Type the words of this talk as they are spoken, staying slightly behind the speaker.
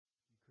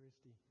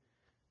thirsty,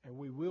 and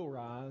we will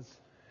rise,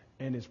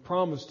 and it's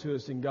promised to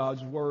us in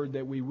God's Word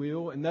that we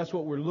will, and that's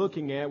what we're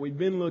looking at. We've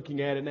been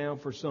looking at it now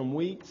for some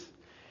weeks,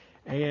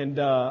 and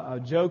I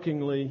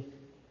jokingly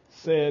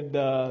said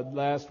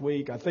last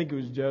week, I think it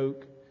was a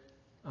joke,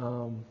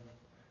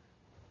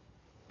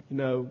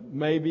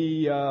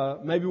 maybe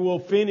we'll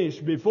finish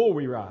before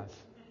we rise,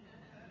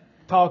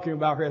 talking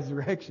about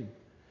resurrection.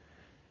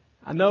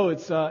 I know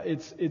it's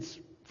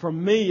for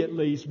me at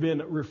least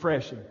been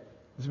refreshing.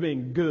 It's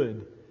been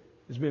good.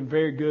 It's been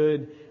very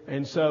good.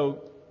 And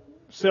so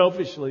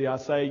selfishly I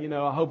say,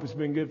 I hope it's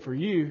been good for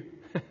you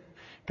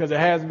because it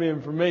has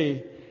been for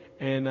me.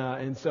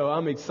 And so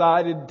I'm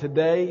excited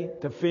today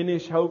to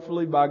finish,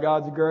 hopefully by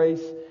God's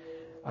grace,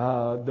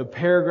 the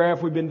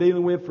paragraph we've been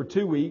dealing with for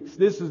 2 weeks.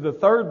 This is the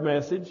third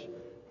message,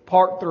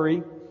 part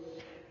 3.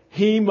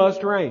 He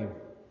must reign.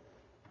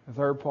 The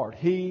third part.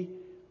 He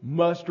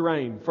must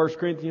reign. 1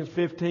 Corinthians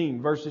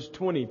 15 verses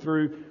 20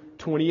 through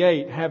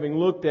 28, having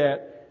looked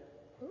at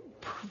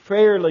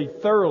fairly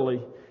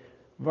thoroughly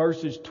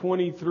verses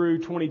 20 through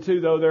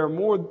 22, though there are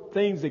more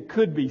things that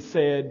could be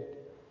said.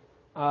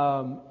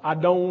 I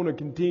don't want to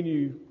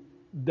continue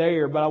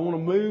there, but I want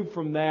to move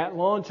from that,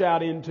 launch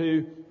out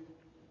into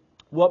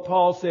what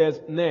Paul says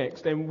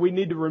next. And we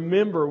need to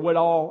remember what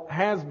all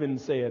has been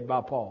said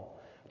by Paul.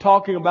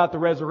 Talking about the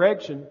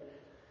resurrection,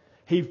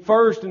 he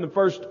first, in the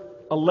first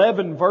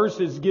 11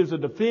 verses, gives a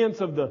defense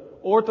of the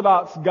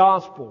Orthodox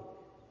gospel.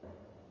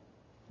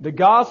 The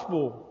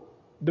gospel,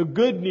 the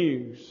good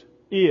news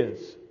is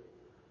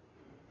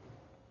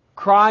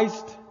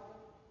Christ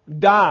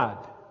died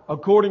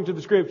according to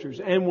the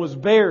Scriptures and was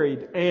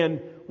buried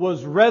and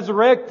was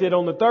resurrected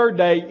on the third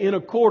day in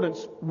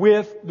accordance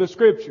with the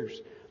Scriptures.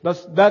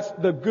 That's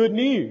the good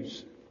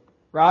news,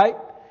 right?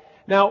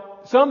 Now,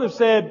 some have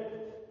said,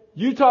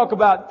 you talk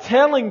about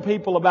telling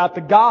people about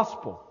the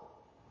gospel,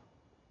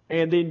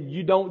 and then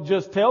you don't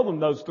just tell them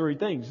those 3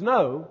 things.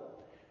 No,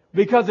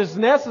 because it's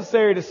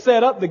necessary to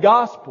set up the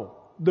gospel.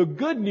 The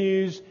good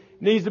news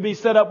needs to be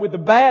set up with the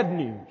bad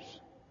news.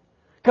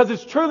 Because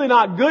it's truly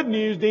not good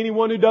news to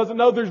anyone who doesn't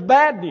know there's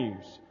bad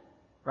news.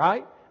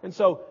 Right? And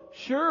so,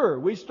 sure,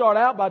 we start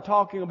out by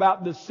talking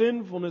about the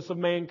sinfulness of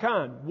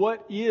mankind.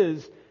 What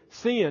is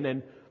sin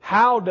and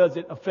how does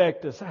it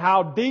affect us?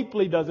 How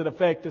deeply does it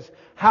affect us?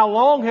 How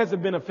long has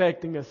it been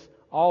affecting us?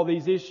 All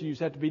these issues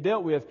have to be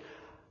dealt with.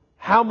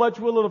 How much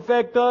will it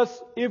affect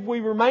us if we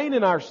remain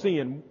in our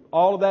sin?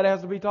 All of that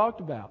has to be talked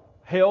about.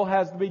 Hell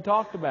has to be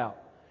talked about.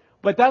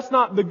 But that's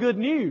not the good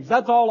news.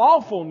 That's all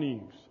awful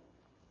news.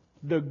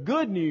 The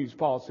good news,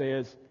 Paul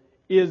says,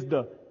 is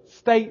the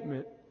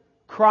statement,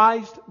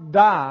 Christ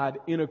died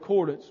in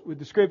accordance with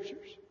the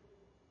Scriptures,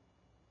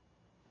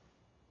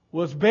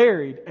 was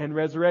buried and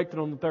resurrected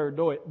on the third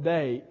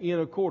day in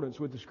accordance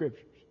with the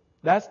Scriptures.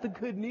 That's the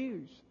good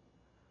news.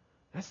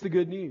 That's the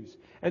good news.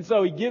 And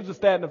so he gives us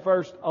that in the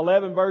first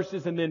 11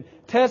 verses and then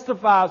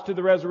testifies to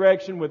the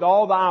resurrection with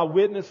all the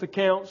eyewitness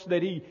accounts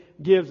that he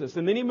gives us.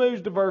 And then he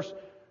moves to verse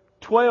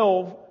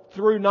 12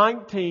 through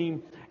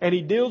 19 and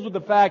he deals with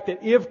the fact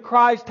that if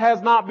Christ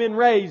has not been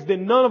raised,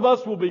 then none of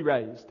us will be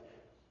raised.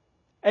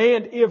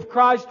 And if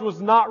Christ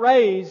was not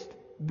raised,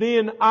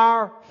 then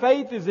our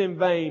faith is in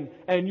vain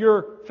and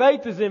your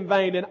faith is in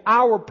vain and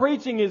our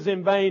preaching is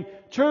in vain.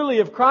 Truly,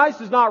 if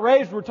Christ is not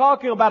raised, we're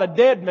talking about a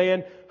dead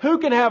man. Who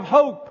can have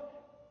hope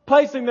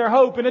placing their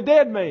hope in a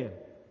dead man?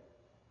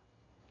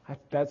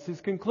 That's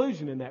his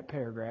conclusion in that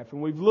paragraph.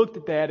 And we've looked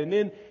at that. And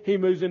then he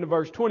moves into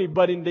verse 20.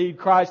 But indeed,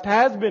 Christ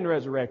has been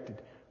resurrected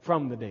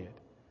from the dead.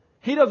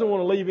 He doesn't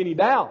want to leave any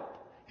doubt.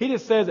 He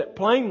just says it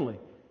plainly.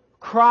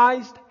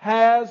 Christ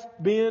has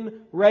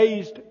been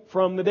raised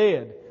from the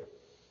dead.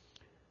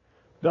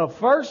 The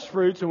first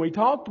fruits, and we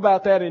talked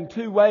about that in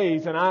 2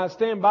 ways, and I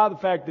stand by the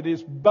fact that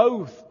it's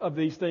both of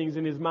these things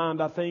in his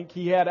mind. I think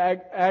he had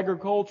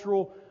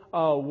agricultural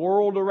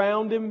world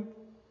around him.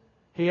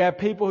 He had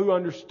people who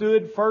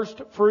understood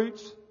first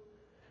fruits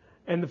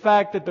and the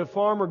fact that the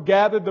farmer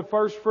gathered the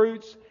first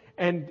fruits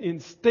and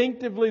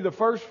instinctively the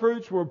first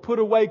fruits were put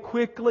away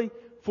quickly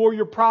for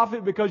your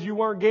profit because you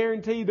weren't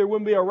guaranteed there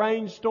wouldn't be a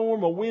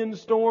rainstorm, a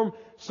windstorm,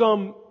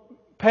 some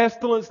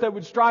pestilence that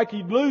would strike you.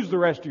 You'd lose the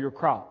rest of your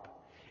crop.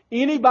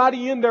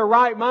 Anybody in their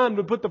right mind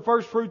would put the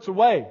first fruits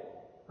away,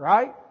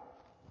 right?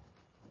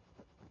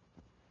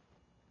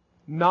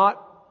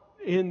 Not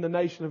in the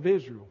nation of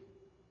Israel.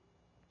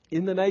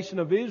 In the nation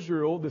of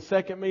Israel, the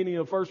second meaning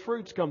of first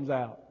fruits comes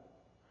out.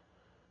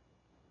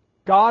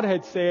 God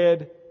had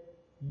said,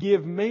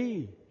 give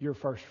me your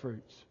first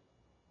fruits.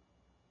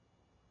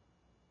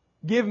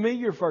 Give me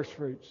your first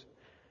fruits.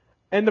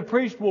 And the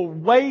priest will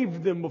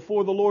wave them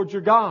before the Lord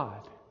your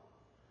God,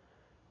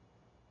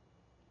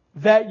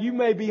 that you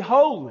may be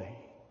holy.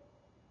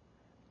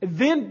 And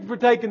then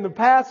partaking the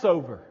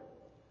Passover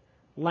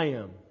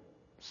lamb,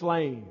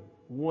 slain,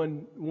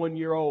 one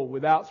year old,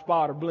 without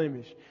spot or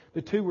blemish.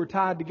 The 2 were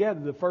tied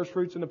together, the first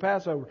fruits and the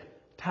Passover,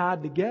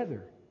 tied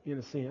together in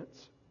a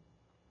sense.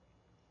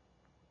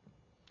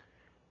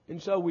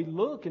 And so we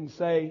look and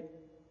say,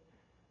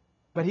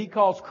 but he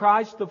calls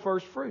Christ the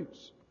first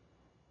fruits.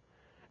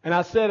 And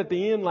I said at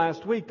the end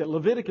last week that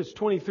Leviticus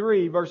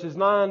 23 verses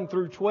 9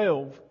 through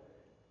 12,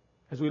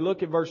 as we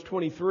look at verse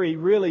 23,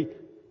 really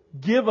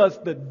give us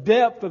the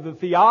depth of the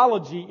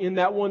theology in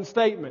that one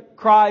statement.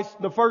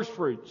 Christ, the first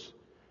fruits.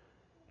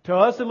 To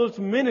us it looks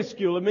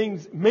minuscule. It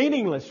means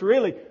meaningless,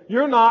 really.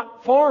 You're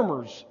not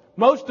farmers.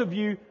 Most of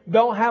you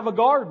don't have a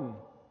garden.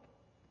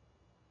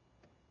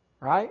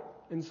 Right?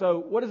 And so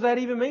what does that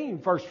even mean,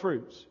 first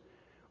fruits?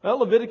 Well,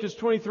 Leviticus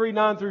 23,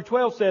 9 through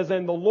 12 says,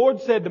 "And the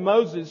Lord said to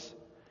Moses,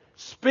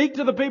 Speak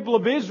to the people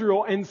of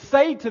Israel and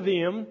say to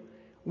them,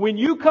 When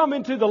you come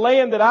into the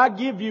land that I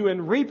give you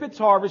and reap its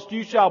harvest,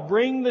 you shall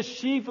bring the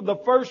sheaf of the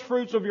first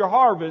fruits of your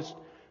harvest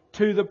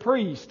to the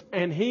priest,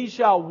 and he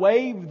shall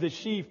wave the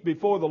sheaf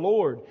before the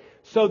Lord,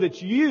 so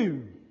that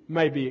you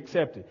may be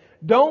accepted."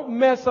 Don't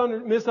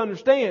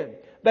misunderstand.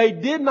 They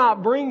did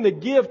not bring the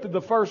gift of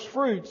the first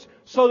fruits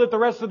so that the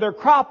rest of their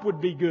crop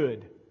would be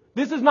good.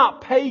 This is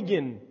not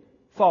pagan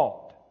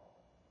thought.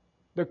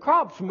 The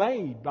crop's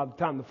made by the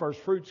time the first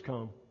fruits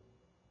come.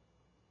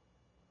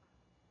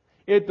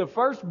 If the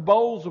first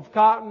bowls of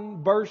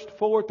cotton burst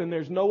forth and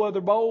there's no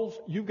other bowls,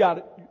 you've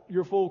got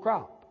your full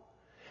crop.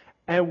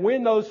 And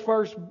when those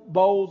first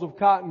bowls of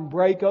cotton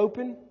break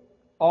open,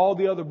 all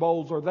the other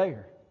bowls are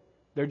there.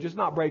 They're just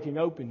not breaking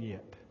open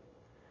yet.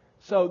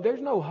 So there's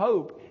no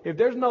hope. If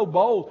there's no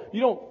bowl, you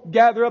don't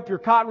gather up your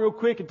cotton real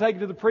quick and take it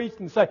to the priest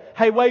and say,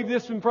 "Hey, wave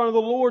this in front of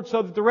the Lord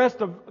so that the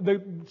rest of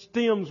the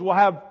stems will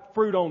have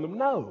fruit on them."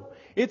 No.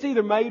 It's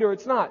either made or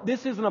it's not.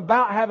 This isn't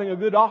about having a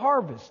good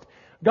harvest.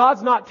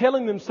 God's not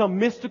telling them some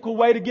mystical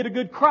way to get a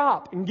good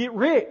crop and get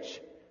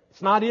rich.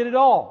 It's not it at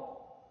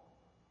all.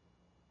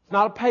 It's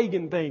not a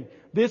pagan thing.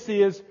 This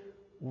is,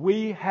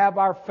 we have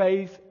our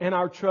faith and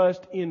our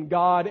trust in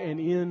God and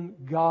in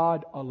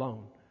God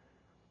alone.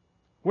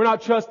 We're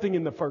not trusting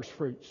in the first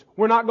fruits.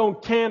 We're not going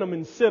to can them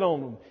and sit on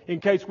them in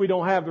case we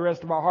don't have the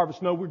rest of our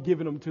harvest. No, we're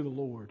giving them to the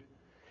Lord.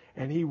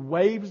 And He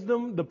waves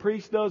them, the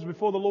priest does,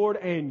 before the Lord,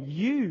 and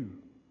you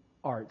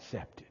are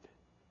accepted.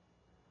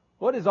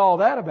 What is all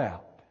that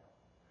about?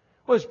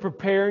 Well, it's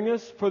preparing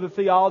us for the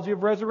theology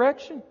of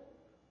resurrection.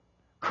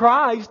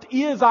 Christ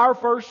is our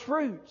first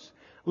fruits.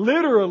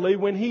 Literally,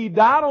 when He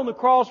died on the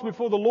cross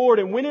before the Lord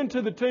and went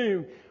into the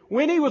tomb,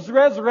 when He was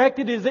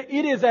resurrected,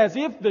 it is as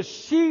if the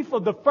sheaf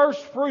of the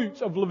first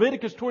fruits of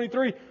Leviticus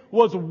 23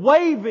 was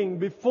waving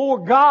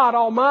before God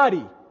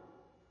Almighty,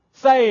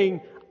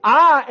 saying,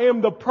 "I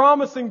am the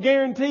promise and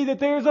guarantee that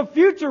there is a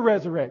future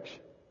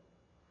resurrection."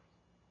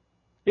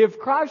 If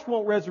Christ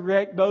won't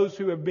resurrect those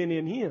who have been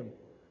in Him,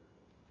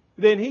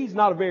 then He's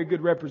not a very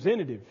good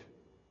representative.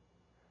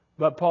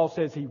 But Paul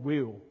says He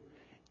will.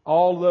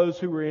 All those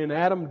who were in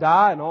Adam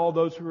die, and all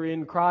those who are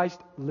in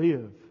Christ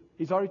live.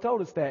 He's already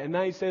told us that. And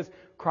now He says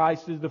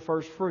Christ is the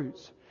first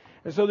fruits.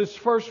 And so this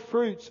first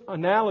fruits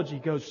analogy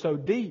goes so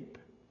deep.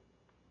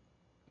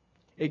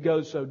 It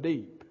goes so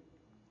deep.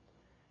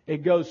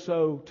 It goes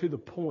so to the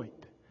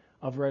point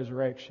of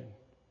resurrection.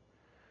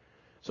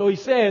 So he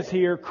says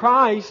here,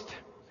 Christ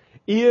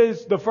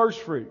is the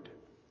first fruit.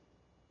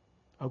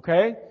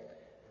 Okay?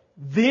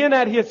 Then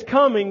at His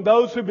coming,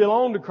 those who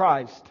belong to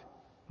Christ.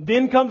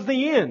 Then comes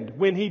the end,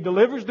 when He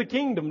delivers the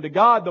kingdom to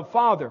God the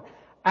Father,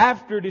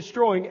 after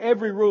destroying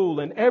every rule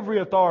and every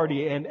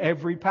authority and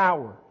every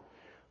power.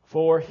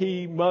 For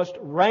He must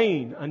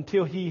reign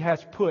until He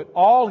has put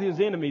all His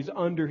enemies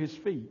under His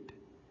feet.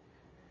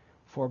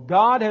 For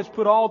God has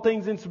put all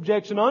things in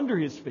subjection under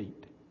His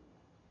feet.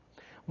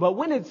 But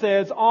when it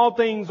says all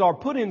things are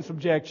put in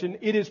subjection,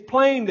 it is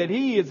plain that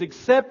He is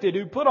accepted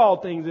who put all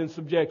things in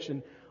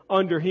subjection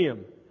under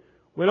Him.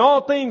 When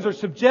all things are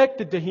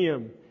subjected to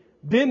Him,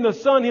 then the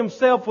Son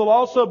Himself will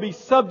also be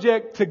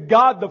subject to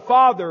God the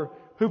Father,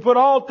 who put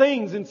all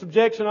things in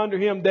subjection under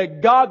Him,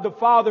 that God the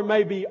Father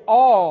may be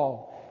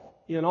all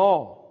in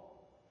all.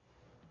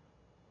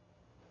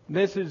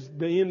 This is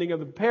the ending of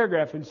the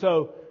paragraph. And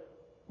so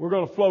we're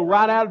going to flow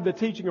right out of the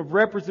teaching of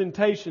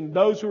representation.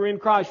 Those who are in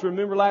Christ.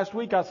 Remember last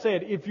week I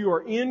said, if you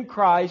are in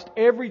Christ,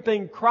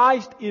 everything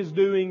Christ is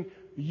doing,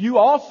 you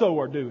also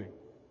are doing.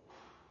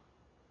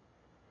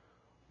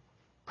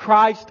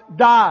 Christ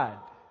died.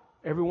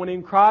 Everyone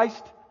in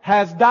Christ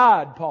has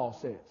died, Paul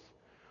says.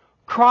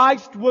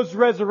 Christ was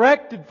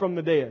resurrected from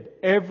the dead.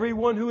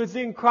 Everyone who is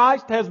in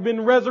Christ has been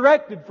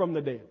resurrected from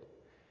the dead.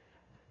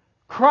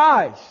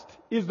 Christ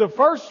is the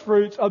first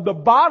fruits of the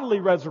bodily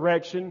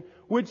resurrection,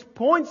 which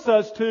points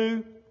us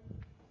to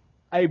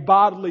a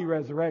bodily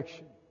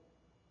resurrection.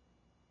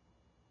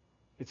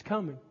 It's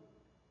coming.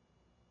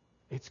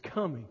 It's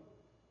coming.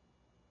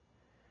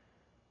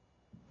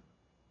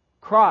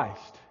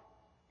 Christ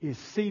is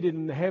seated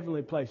in the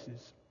heavenly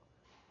places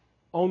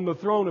on the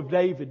throne of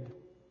David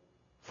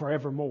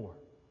forevermore,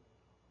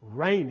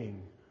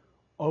 reigning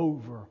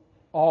over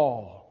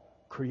all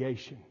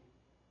creation.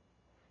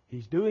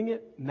 He's doing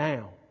it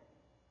now.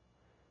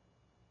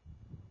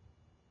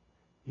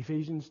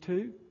 Ephesians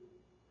 2,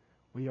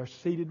 we are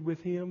seated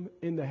with Him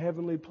in the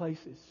heavenly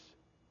places.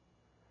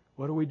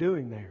 What are we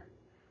doing there?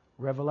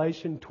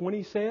 Revelation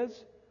 20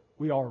 says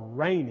we are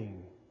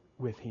reigning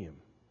with Him.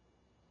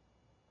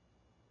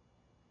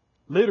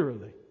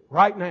 Literally.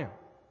 right now,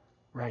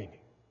 reigning.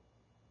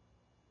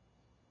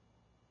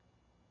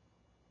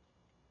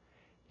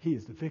 He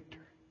is the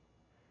victor,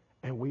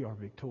 and we are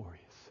victorious.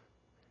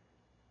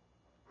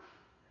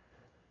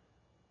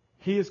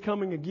 He is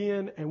coming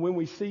again, and when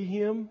we see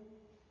Him,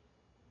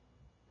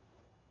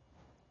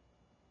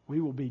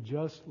 we will be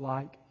just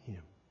like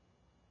Him.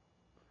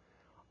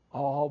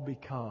 All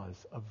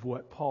because of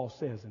what Paul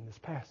says in this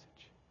passage.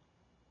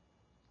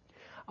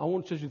 I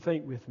want you to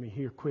think with me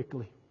here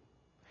quickly.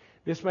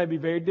 This may be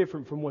very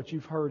different from what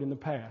you've heard in the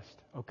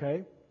past,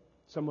 okay?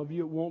 Some of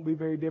you it won't be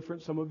very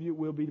different. Some of you it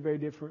will be very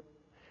different.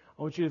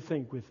 I want you to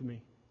think with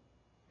me.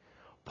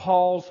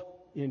 Paul's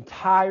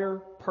entire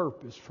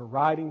purpose for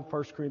writing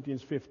 1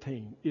 Corinthians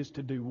 15 is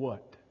to do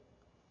what?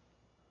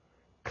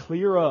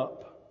 Clear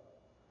up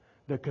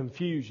the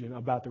confusion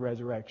about the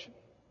resurrection.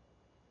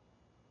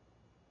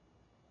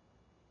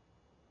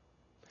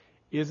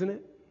 Isn't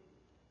it?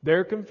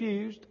 They're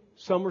confused.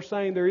 Some are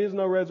saying there is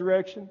no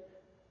resurrection.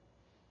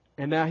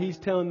 And now he's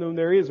telling them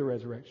there is a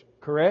resurrection.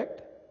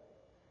 Correct?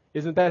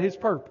 Isn't that his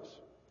purpose?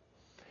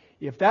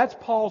 If that's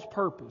Paul's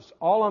purpose,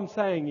 all I'm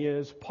saying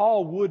is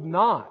Paul would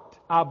not,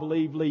 I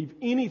believe, leave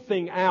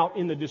anything out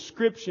in the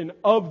description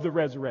of the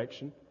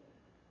resurrection,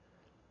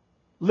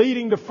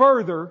 leading to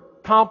further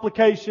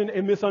complication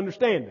and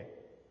misunderstanding.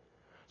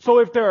 So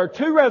if there are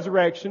two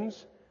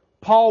resurrections,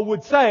 Paul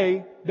would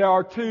say there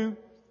are two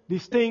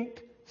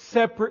distinct,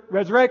 separate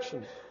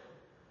resurrections.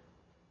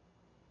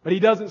 But he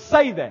doesn't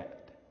say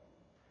that.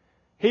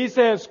 He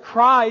says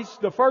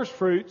Christ, the first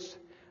fruits,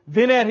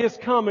 then at His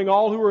coming,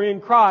 all who are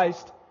in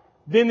Christ,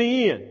 then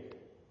the end.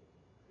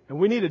 And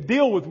we need to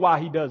deal with why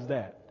he does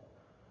that.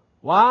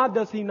 Why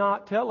does he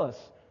not tell us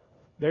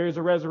there is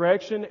a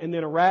resurrection and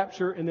then a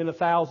rapture and then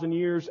 1,000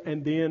 years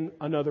and then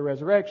another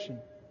resurrection?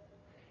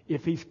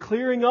 If he's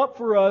clearing up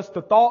for us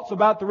the thoughts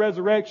about the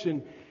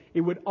resurrection,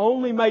 it would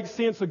only make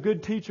sense a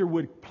good teacher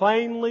would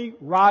plainly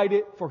write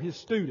it for his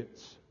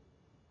students.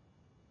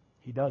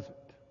 He doesn't.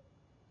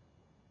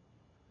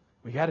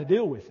 We got to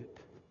deal with it.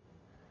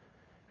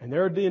 And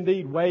there are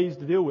indeed ways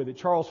to deal with it.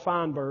 Charles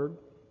Feinberg,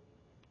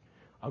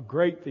 a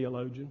great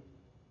theologian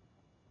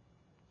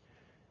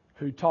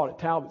who taught at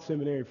Talbot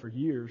Seminary for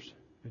years,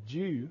 a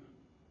Jew,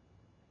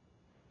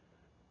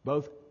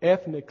 both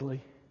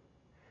ethnically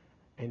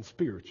and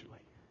spiritually.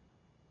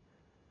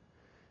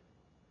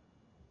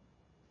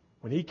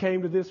 When he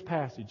came to this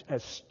passage,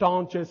 as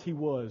staunch as he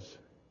was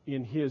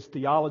in his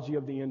theology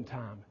of the end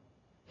time,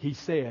 he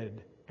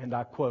said, and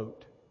I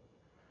quote,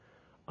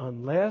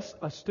 "Unless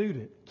a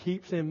student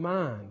keeps in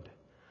mind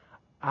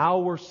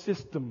our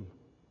system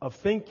of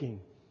thinking,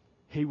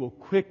 he will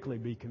quickly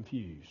be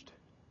confused."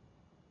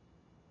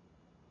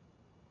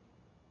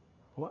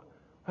 What?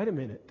 Wait a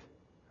minute.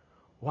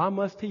 Why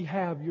must he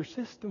have your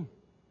system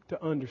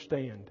to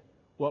understand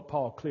what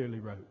Paul clearly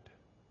wrote?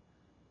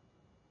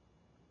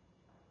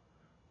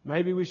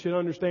 Maybe we should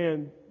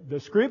understand the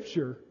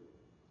Scripture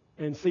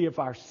and see if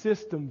our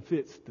system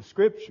fits the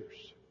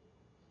Scriptures.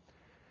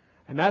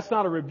 And that's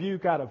not a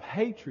rebuke out of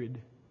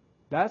hatred.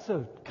 That's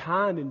a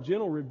kind and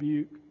gentle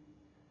rebuke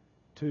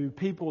to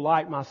people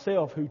like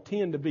myself who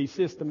tend to be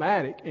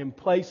systematic and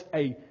place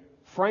a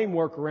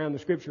framework around the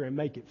Scripture and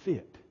make it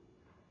fit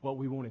what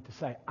we want it to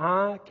say.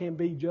 I can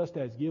be just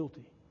as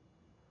guilty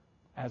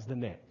as the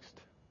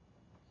next.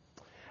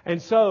 And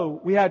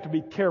so we have to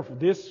be careful.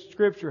 This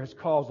Scripture has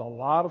caused a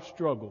lot of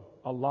struggle,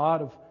 a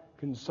lot of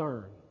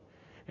concern.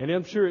 And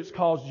I'm sure it's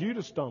caused you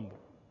to stumble.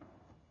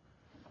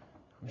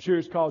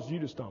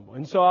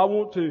 And so I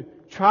want to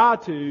try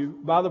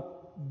to,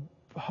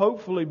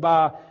 hopefully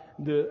by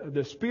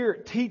the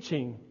Spirit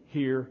teaching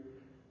here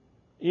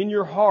in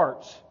your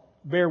hearts,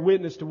 bear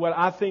witness to what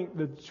I think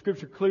the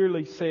Scripture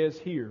clearly says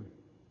here.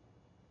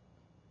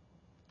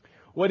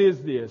 What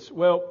is this?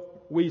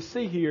 Well, we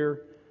see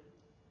here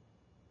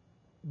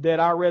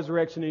that our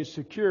resurrection is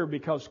secure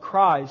because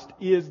Christ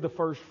is the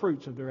first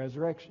fruits of the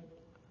resurrection.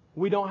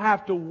 We don't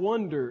have to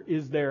wonder,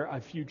 is there a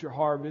future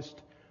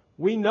harvest?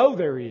 We know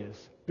there is,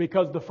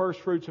 because the first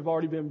fruits have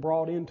already been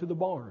brought into the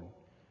barn,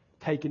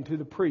 taken to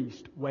the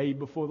priest, weighed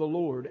before the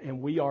Lord,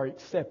 and we are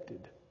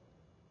accepted.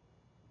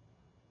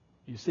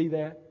 You see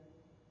that?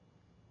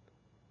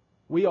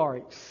 We are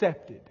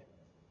accepted.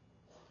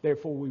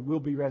 Therefore, we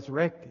will be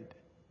resurrected.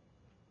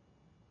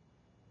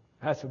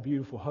 That's a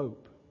beautiful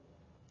hope.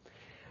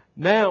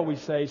 Now we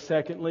say,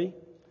 secondly,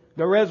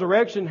 the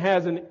resurrection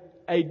has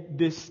a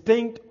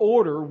distinct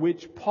order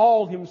which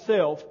Paul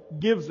himself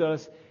gives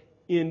us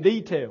in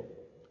detail.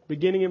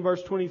 Beginning in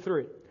verse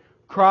 23.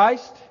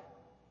 Christ,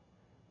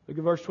 look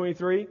at verse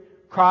 23.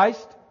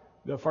 Christ,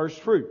 the first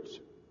fruits.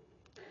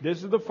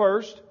 This is the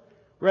first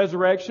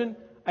resurrection,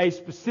 a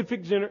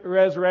specific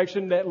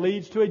resurrection that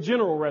leads to a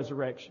general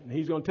resurrection.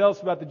 He's going to tell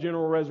us about the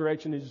general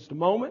resurrection in just a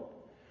moment.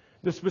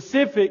 The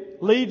specific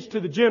leads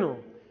to the general.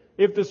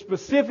 If the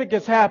specific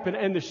has happened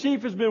and the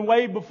sheaf has been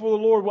weighed before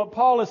the Lord, what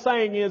Paul is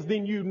saying is,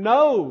 then you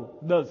know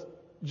the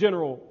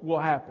general will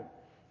happen.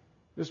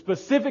 The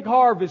specific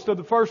harvest of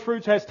the first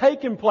fruits has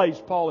taken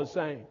place, Paul is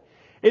saying.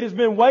 It has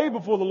been way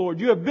before the Lord.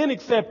 You have been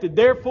accepted.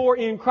 Therefore,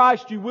 in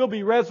Christ you will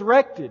be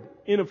resurrected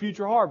in a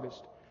future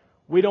harvest.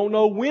 We don't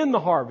know when the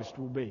harvest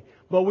will be,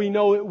 but we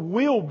know it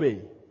will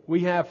be.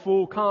 We have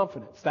full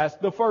confidence. That's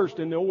the first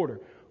in the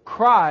order.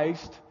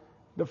 Christ,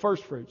 the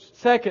first fruits.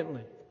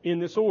 Secondly, in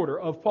this order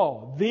of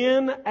Paul,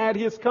 then at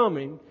His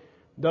coming,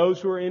 those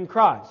who are in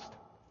Christ.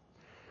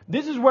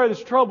 This is where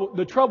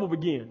the trouble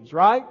begins,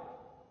 right?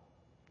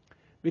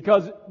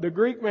 Because the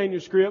Greek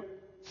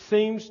manuscript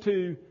seems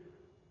to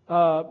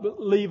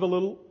leave a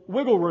little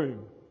wiggle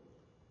room.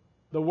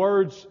 The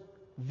word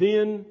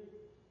then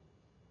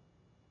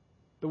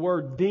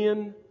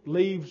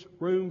leaves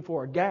room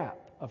for a gap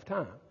of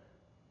time.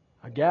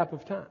 A gap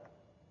of time.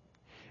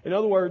 In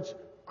other words,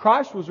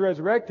 Christ was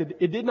resurrected.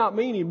 It did not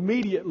mean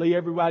immediately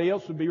everybody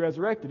else would be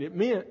resurrected. It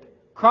meant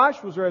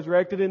Christ was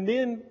resurrected, and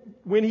then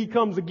when He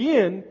comes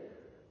again,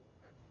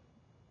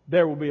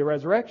 there will be a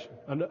resurrection,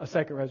 a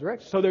second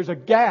resurrection. So there's a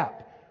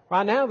gap.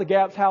 Right now the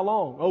gap's how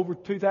long? Over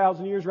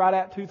 2,000 years, right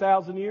at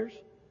 2,000 years.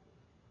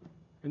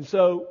 And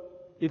so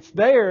it's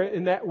there,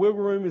 and that wiggle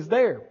room is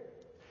there.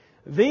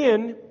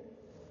 Then,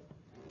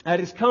 at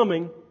His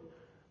coming,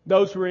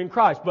 those who are in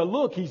Christ. But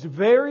look, He's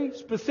very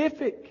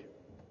specific.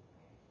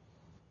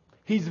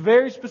 He's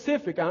very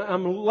specific.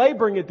 I'm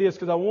laboring at this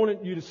because I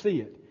wanted you to see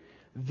it.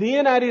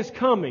 Then at His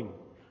coming,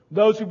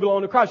 those who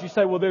belong to Christ. You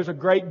say, well, there's a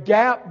great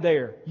gap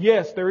there.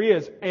 Yes, there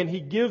is. And He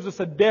gives us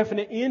a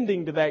definite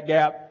ending to that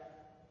gap.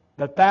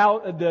 The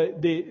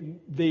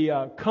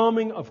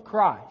coming of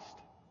Christ.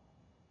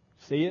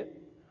 See it?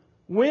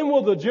 When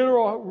will the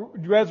general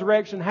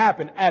resurrection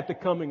happen? At the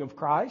coming of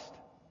Christ.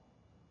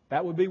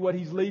 That would be what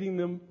He's leading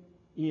them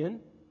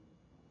in.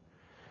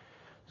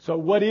 So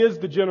what is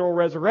the general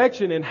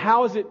resurrection, and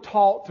how is it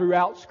taught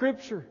throughout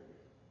Scripture?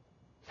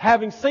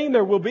 Having seen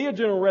there will be a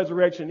general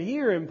resurrection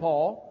here in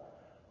Paul,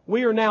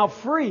 we are now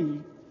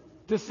free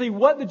to see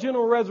what the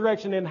general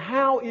resurrection and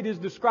how it is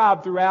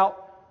described throughout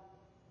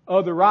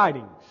other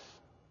writings.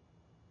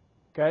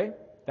 Okay?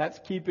 That's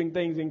keeping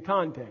things in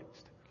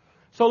context.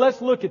 So let's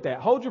look at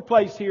that. Hold your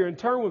place here and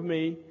turn with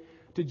me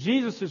to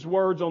Jesus'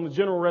 words on the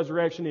general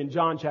resurrection in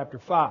John chapter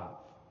 5.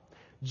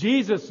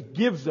 Jesus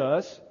gives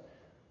us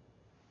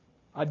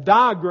a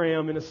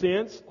diagram, in a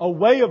sense, a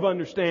way of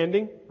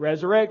understanding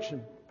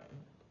resurrection.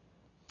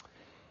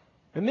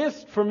 And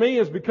this, for me,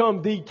 has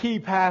become the key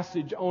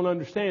passage on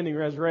understanding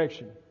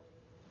resurrection.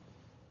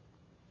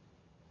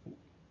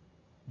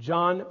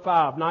 John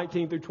 5,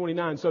 19 through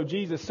 29. So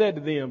Jesus said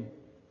to them,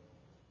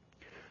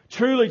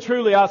 "Truly,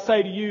 truly, I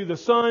say to you, the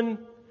Son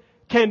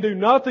can do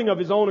nothing of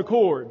His own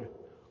accord,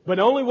 but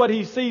only what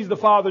He sees the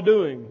Father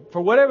doing. For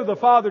whatever the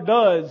Father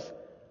does,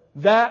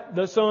 that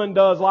the Son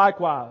does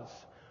likewise.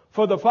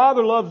 For the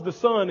Father loves the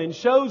Son and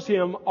shows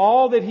Him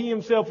all that He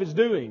Himself is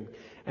doing.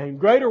 And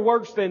greater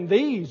works than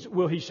these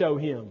will He show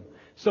Him,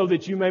 so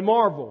that you may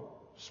marvel."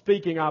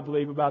 Speaking, I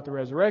believe, about the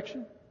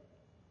resurrection.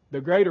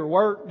 The greater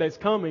work that's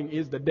coming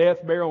is the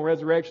death, burial, and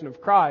resurrection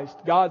of Christ.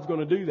 God's going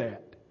to do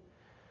that.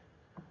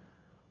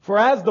 "For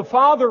as the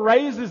Father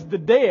raises the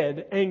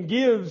dead and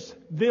gives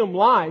them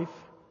life,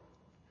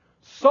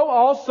 so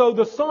also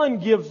the Son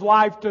gives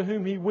life to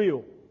whom He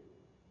will."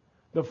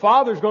 The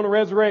Father's going to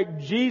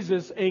resurrect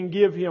Jesus and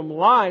give Him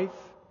life.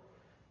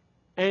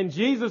 And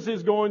Jesus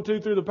is going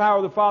to, through the power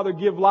of the Father,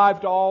 give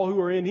life to all who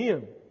are in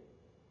Him.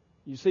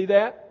 You see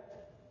that?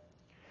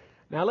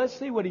 Now let's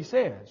see what He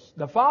says.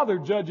 "The Father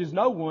judges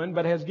no one,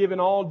 but has given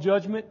all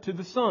judgment to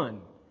the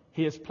Son.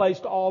 He has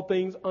placed all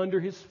things under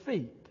His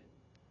feet."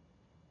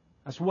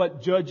 That's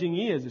what judging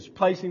is. It's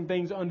placing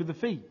things under the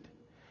feet.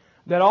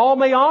 "That all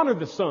may honor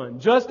the Son,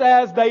 just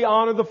as they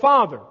honor the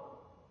Father.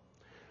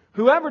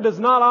 Whoever does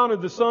not honor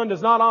the Son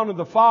does not honor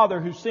the Father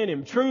who sent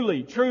Him.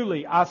 Truly,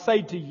 truly, I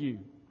say to you,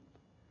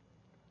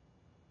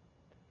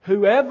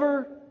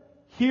 whoever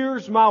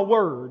hears my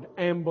word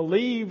and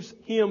believes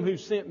Him who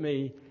sent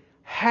me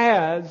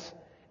has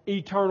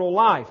eternal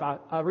life."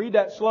 I read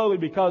that slowly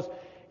because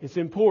it's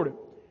important.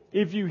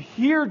 If you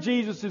hear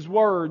Jesus'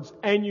 words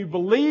and you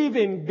believe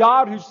in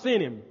God who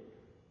sent Him,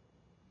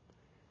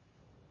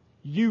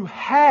 you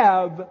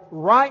have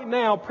right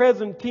now,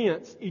 present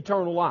tense,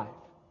 eternal life.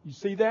 You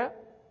see that?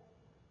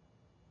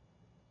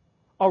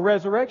 A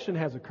resurrection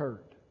has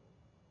occurred.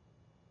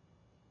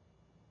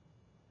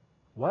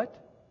 What?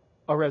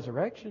 A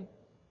resurrection?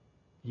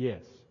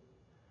 Yes.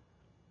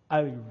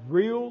 A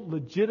real,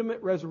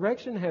 legitimate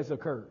resurrection has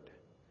occurred.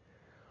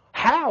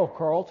 How,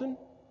 Carlton?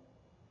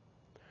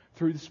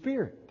 Through the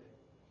Spirit.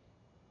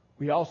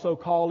 We also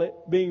call it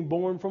being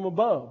born from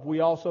above.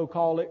 We also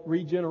call it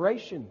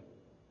regeneration.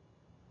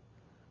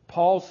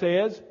 Paul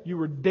says, "You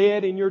were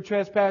dead in your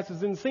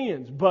trespasses and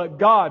sins, but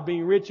God,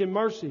 being rich in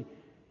mercy,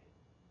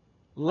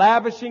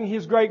 lavishing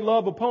His great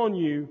love upon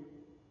you,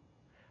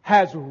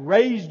 has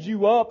raised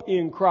you up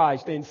in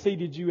Christ and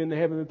seated you in the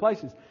heavenly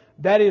places."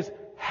 That is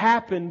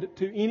happened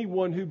to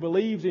anyone who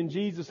believes in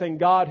Jesus and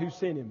God who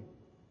sent Him.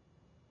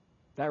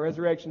 That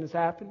resurrection has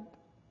happened.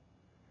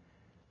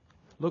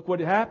 Look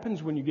what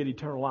happens when you get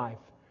eternal life.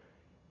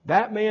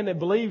 That man that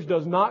believes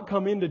does not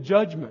come into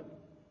judgment.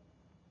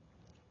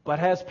 but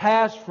has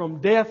passed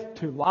from death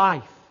to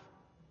life.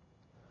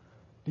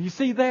 Do you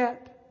see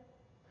that?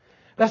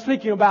 That's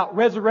speaking about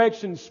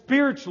resurrection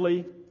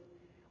spiritually.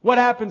 What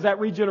happens at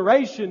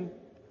regeneration,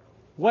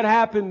 what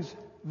happens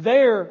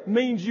there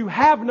means you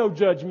have no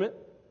judgment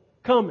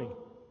coming.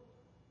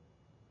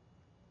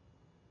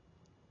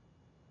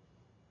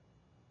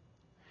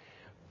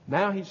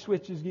 Now he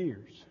switches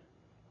gears.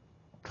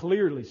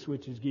 Clearly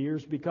switches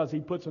gears because he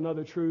puts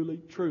another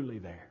truly, truly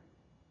there.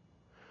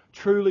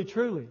 Truly,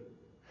 truly.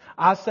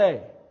 I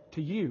say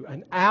to you,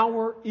 an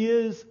hour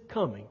is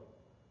coming.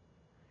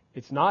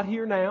 It's not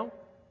here now,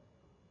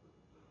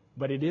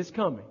 but it is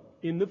coming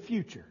in the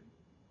future.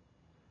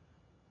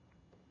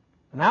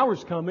 An hour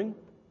is coming,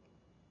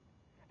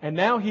 and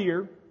now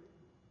here,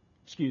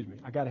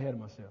 I got ahead of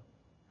myself.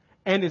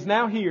 And is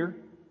now here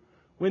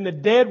when the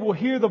dead will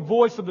hear the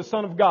voice of the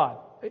Son of God.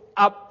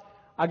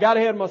 I got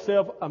ahead of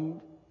myself.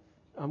 I'm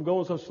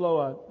going so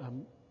slow, I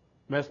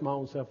messed my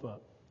own self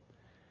up.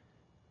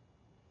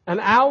 An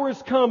hour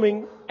is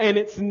coming, and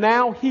it's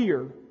now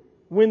here,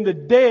 when the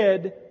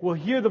dead will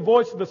hear the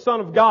voice of the Son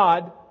of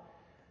God,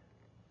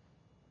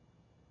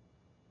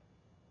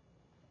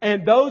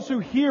 and those who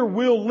hear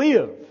will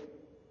live.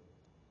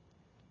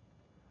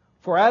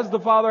 For as the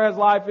Father has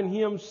life in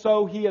Him,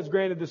 so He has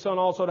granted the Son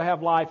also to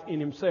have life in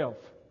Himself.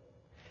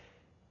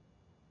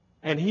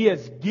 And He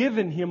has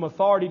given Him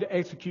authority to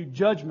execute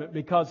judgment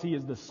because He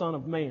is the Son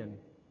of Man.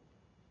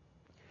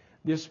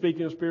 This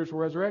speaking of spiritual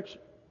resurrection.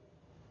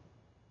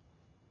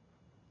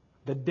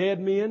 The dead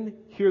men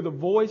hear the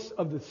voice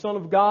of the Son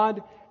of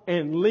God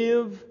and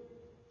live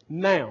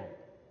now.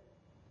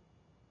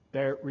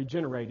 They're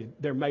regenerated.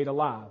 They're made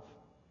alive.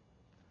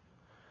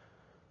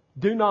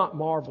 Do not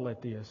marvel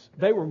at this.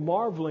 They were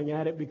marveling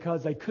at it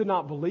because they could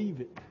not believe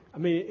it. I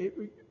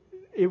mean,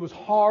 it was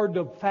hard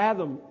to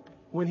fathom.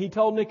 When He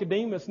told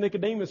Nicodemus,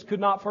 Nicodemus could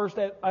not first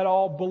at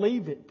all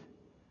believe it.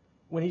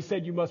 When He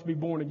said, you must be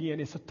born again.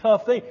 It's a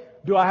tough thing.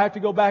 Do I have to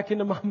go back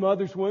into my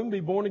mother's womb and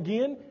be born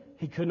again?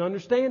 He couldn't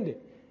understand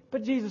it.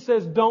 But Jesus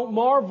says, don't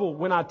marvel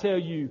when I tell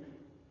you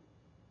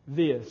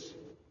this.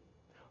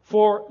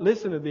 For,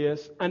 listen to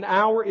this, an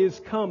hour is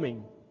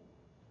coming.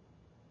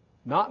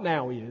 Not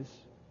now is.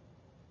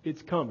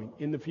 It's coming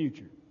in the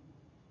future.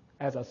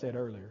 As I said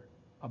earlier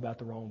about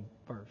the wrong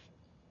verse.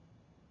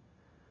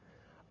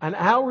 An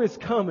hour is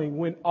coming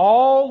when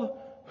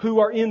all who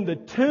are in the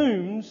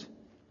tombs,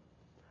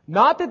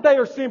 not that they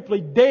are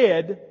simply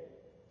dead,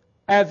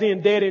 as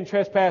in dead in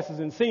trespasses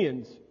and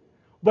sins,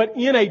 but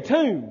in a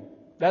tomb.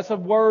 That's a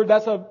word,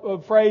 that's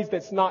a phrase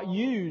that's not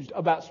used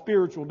about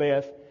spiritual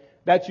death.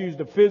 That's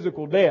used of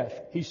physical death.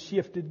 He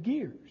shifted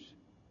gears.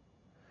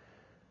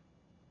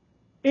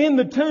 In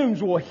the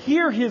tombs will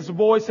hear His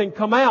voice and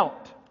come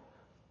out.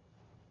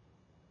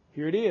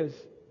 Here it is.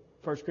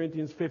 1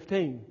 Corinthians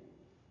 15.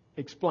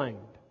 Explained.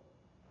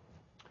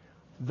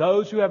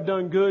 Those who have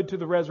done good to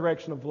the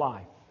resurrection of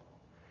life,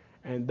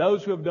 and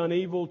those who have done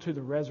evil to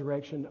the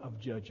resurrection of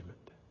judgment.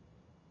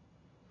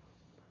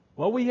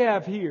 What we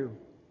have here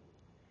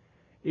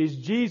is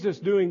Jesus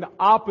doing the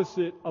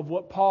opposite of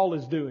what Paul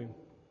is doing.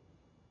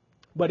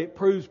 But it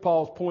proves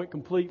Paul's point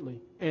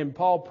completely, and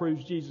Paul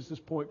proves Jesus'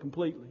 point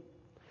completely.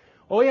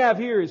 What we have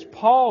here is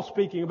Paul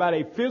speaking about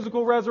a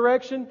physical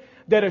resurrection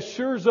that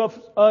assures us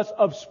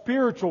of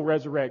spiritual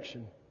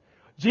resurrection.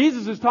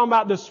 Jesus is talking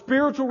about the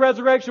spiritual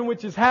resurrection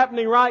which is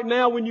happening right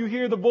now when you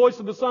hear the voice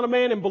of the Son of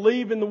Man and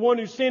believe in the one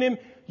who sent Him.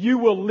 You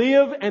will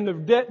live and the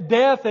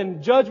death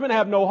and judgment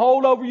have no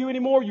hold over you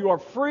anymore. You are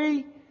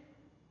free.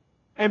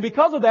 And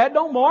because of that,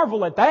 don't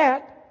marvel at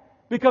that.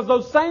 Because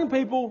those same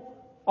people,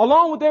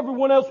 along with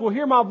everyone else, will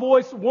hear my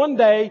voice one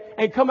day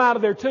and come out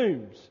of their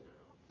tombs.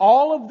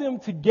 All of them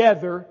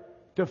together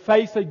to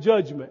face a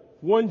judgment.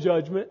 One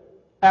judgment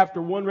after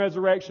one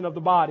resurrection of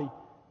the body.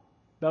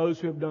 Those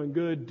who have done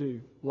good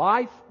to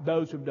life,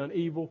 those who have done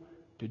evil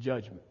to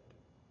judgment.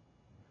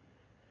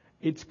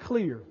 It's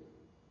clear.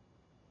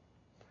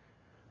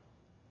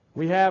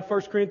 We have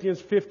 1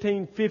 Corinthians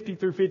 15, 50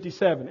 through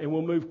 57, and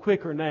we'll move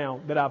quicker now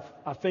that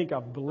I think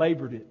I've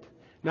belabored it.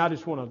 Now I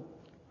just want to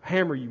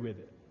hammer you with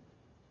it.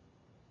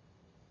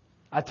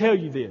 I tell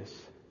you this,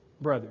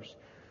 brothers.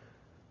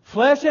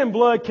 Flesh and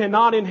blood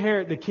cannot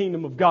inherit the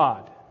kingdom of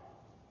God.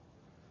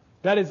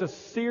 That is a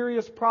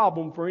serious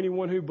problem for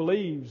anyone who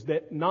believes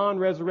that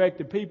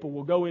non-resurrected people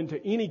will go into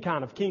any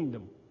kind of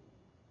kingdom.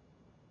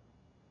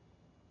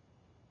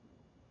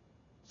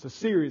 It's a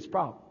serious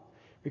problem.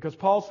 Because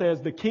Paul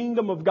says the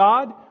kingdom of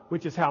God,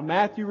 which is how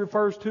Matthew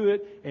refers to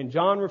it and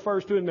John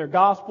refers to it in their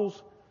Gospels,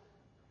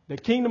 the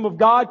kingdom of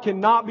God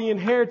cannot be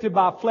inherited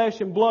by flesh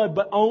and blood,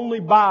 but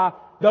only by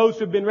those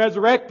who have been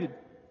resurrected.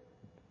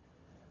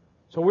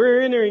 So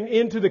we're entering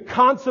into the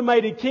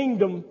consummated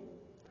kingdom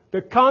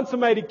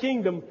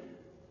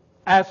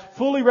as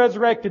fully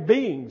resurrected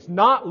beings,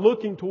 not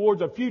looking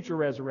towards a future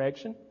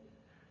resurrection.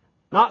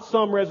 Not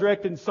some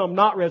resurrected and some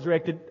not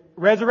resurrected.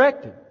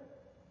 Resurrected.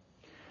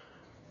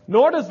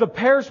 Nor does the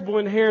perishable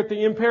inherit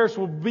the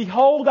imperishable.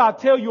 Behold, I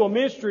tell you a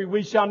mystery.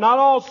 We shall not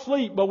all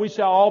sleep, but we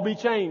shall all be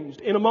changed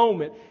in a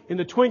moment, in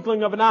the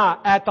twinkling of an eye,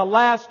 at the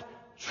last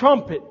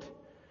trumpet.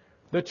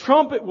 The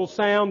trumpet will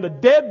sound, the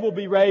dead will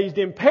be raised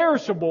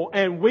imperishable,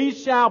 and we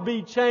shall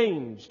be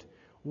changed.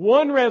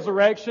 One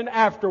resurrection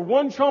after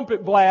one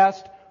trumpet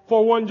blast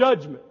for one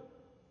judgment.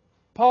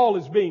 Paul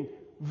is being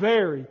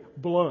very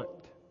blunt.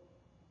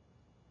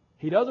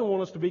 He doesn't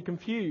want us to be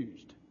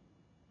confused.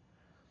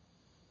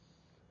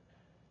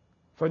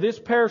 For this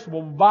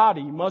perishable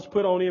body must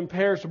put on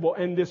imperishable,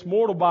 and this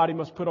mortal body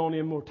must put on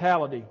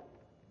immortality.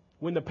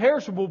 When the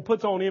perishable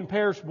puts on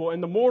imperishable,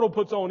 and the mortal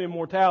puts on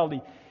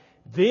immortality,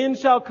 then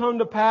shall come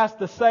to pass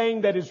the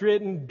saying that is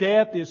written,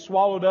 death is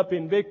swallowed up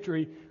in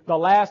victory. The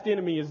last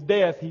enemy is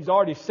death. He's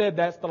already said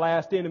that's the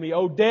last enemy.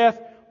 O death,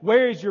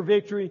 where is your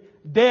victory?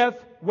 Death,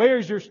 where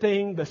is your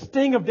sting? The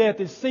sting of death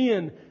is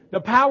sin.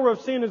 The power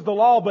of sin is the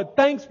law. But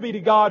thanks be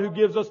to God who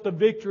gives us the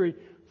victory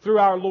through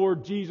our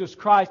Lord Jesus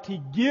Christ.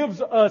 He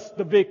gives us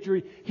the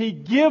victory. He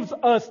gives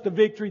us the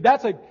victory.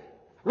 That's a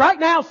right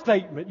now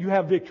statement. You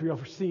have victory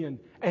over sin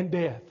and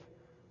death.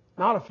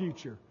 Not a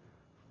future.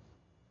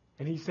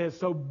 And he says,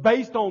 so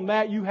based on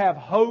that, you have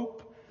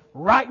hope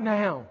right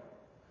now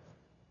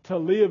to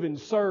live and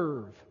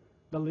serve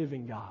the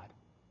living God.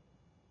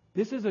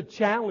 This is a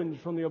challenge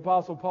from the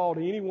Apostle Paul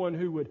to anyone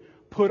who would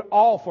put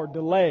off or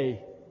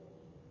delay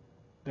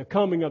the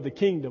coming of the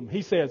kingdom.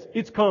 He says,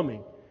 it's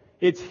coming.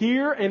 It's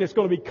here and it's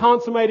going to be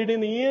consummated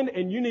in the end,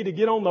 and you need to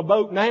get on the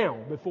boat now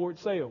before it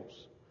sails.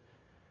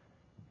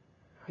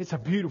 It's a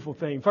beautiful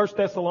thing. 1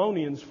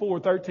 Thessalonians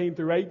 4:13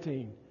 through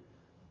 18.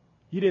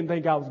 You didn't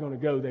think I was going to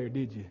go there,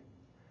 did you?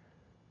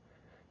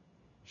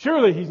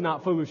 Surely he's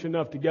not foolish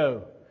enough to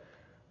go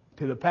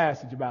to the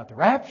passage about the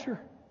rapture.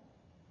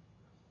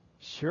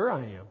 Sure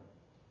I am.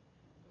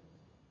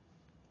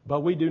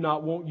 But we do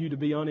not want you to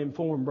be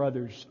uninformed,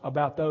 brothers,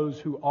 about those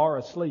who are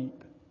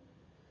asleep,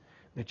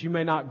 that you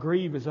may not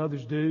grieve as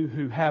others do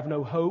who have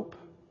no hope.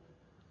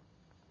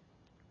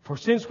 For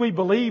since we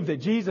believe that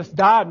Jesus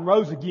died and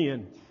rose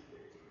again,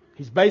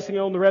 he's basing it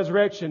on the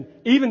resurrection,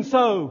 even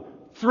so,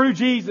 through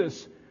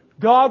Jesus,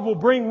 God will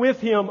bring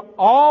with Him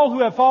all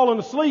who have fallen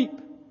asleep.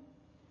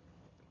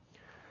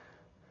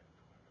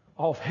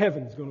 All of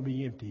heaven is going to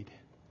be emptied.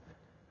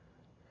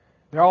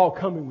 They're all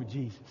coming with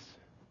Jesus.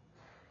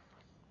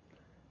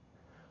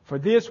 For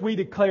this we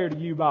declare to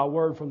you by a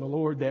word from the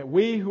Lord, that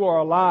we who are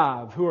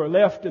alive, who are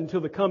left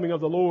until the coming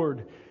of the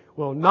Lord,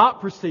 will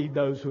not precede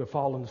those who have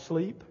fallen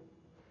asleep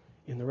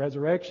in the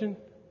resurrection.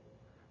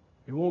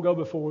 We won't go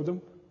before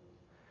them.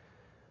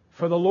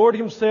 For the Lord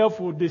Himself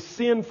will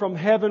descend from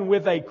heaven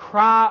with a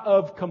cry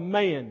of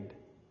command,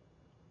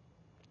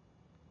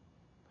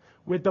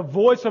 with the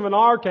voice of an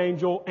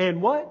archangel,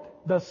 and what?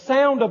 The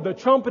sound of the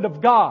trumpet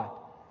of God.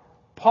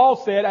 Paul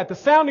said, at the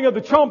sounding of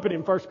the trumpet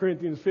in 1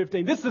 Corinthians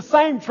 15, this is the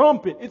same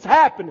trumpet. It's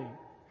happening.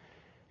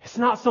 It's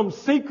not some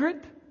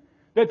secret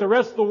that the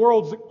rest of the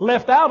world's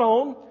left out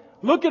on.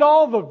 Look at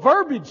all the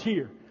verbiage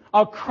here.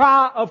 A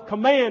cry of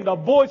command, a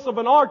voice of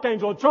an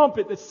archangel, a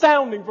trumpet that's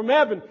sounding from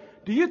heaven.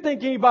 Do you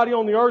think anybody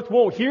on the earth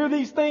won't hear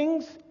these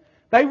things?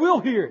 They will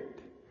hear it.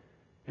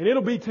 And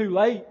it'll be too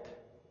late.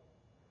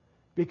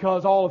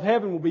 Because all of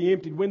heaven will be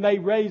emptied. When they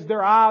raise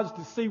their eyes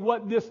to see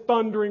what this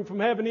thundering from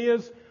heaven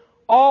is,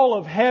 all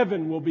of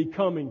heaven will be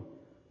coming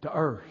to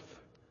earth.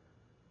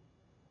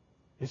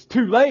 It's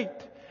too late.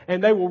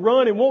 And they will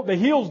run and want the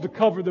hills to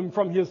cover them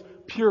from His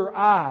pure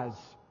eyes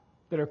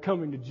that are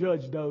coming to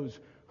judge those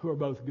who are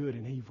both good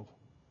and evil.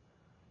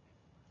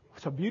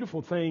 It's a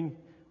beautiful thing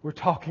we're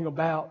talking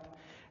about.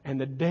 And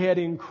the dead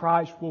in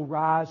Christ will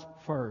rise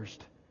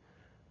first.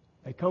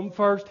 They come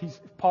first.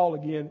 Paul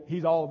again,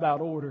 he's all about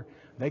order.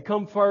 They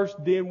come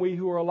first, then we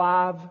who are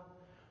alive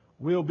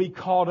will be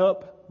caught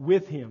up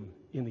with Him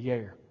in the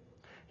air.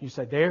 You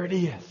say, there it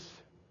is.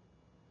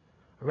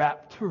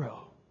 Rapturo.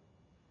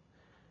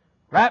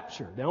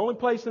 Rapture. The only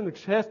place in the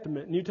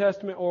Testament, New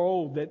Testament or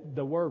Old, that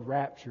the word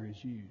rapture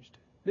is used.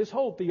 This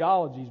whole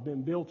theology has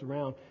been built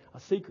around a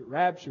secret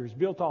rapture. Is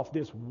built off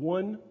this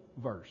one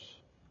verse.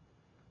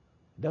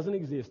 It doesn't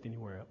exist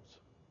anywhere else.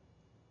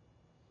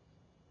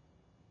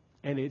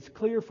 And it's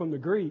clear from the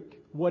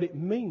Greek what it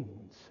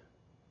means.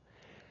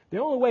 The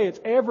only way it's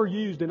ever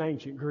used in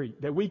ancient Greek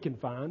that we can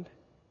find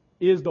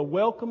is the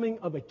welcoming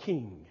of a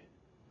king.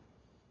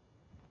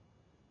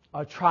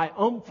 A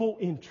triumphal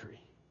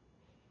entry.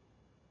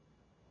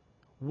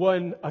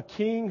 When a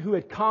king who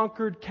had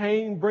conquered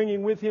came,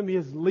 bringing with him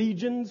his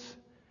legions,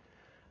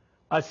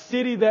 a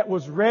city that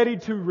was ready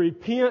to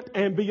repent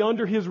and be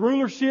under his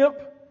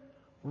rulership,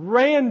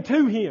 ran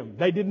to him.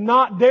 They did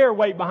not dare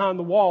wait behind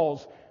the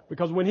walls,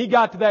 because when he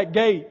got to that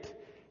gate,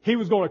 he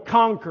was going to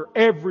conquer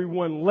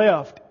everyone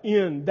left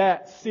in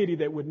that city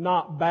that would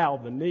not bow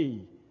the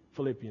knee.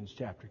 Philippians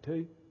chapter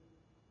 2.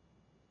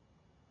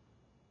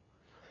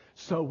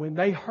 So when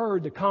they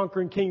heard the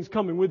conquering king's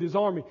coming with his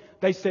army,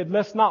 they said,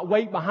 let's not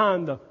wait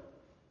behind the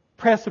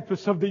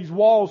precipice of these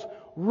walls.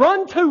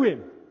 Run to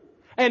him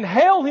and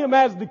hail him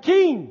as the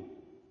king.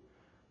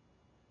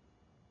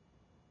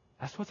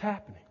 That's what's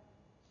happening.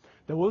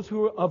 Those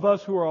of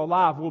us who are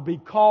alive will be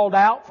called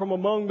out from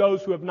among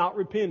those who have not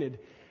repented,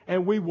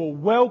 and we will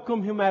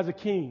welcome him as a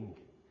king.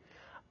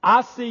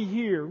 I see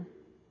here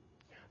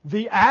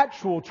the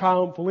actual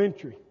triumphal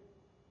entry.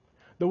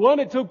 The one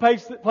that took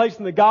place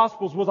in the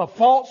Gospels was a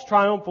false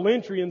triumphal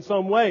entry in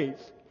some ways.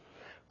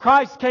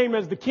 Christ came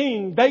as the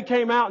King. They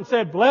came out and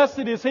said, "Blessed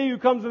is he who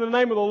comes in the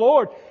name of the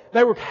Lord."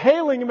 They were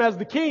hailing Him as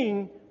the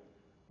King,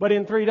 but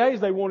in 3 days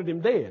they wanted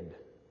Him dead.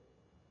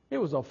 It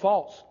was a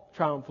false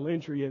triumphal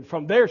entry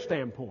from their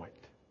standpoint.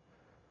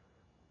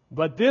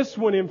 But this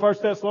one in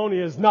 1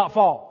 Thessalonians is not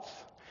false.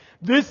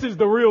 This is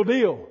the real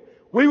deal.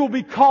 We will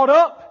be caught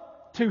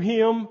up to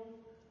Him,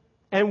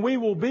 and we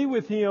will be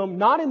with Him,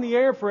 not in the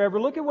air forever.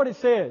 Look at what it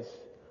says.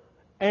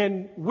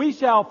 And we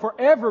shall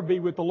forever be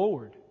with the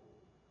Lord.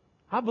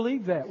 I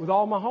believe that with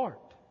all my heart.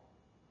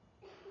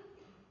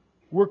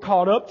 We're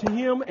caught up to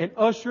Him and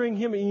ushering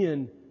Him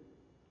in.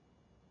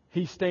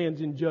 He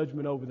stands in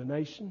judgment over the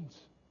nations.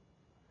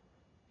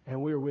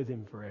 And we're with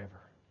Him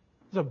forever.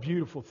 It's a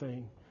beautiful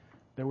thing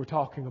that we're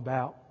talking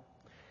about.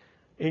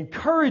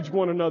 Encourage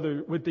one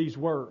another with these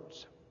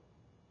words.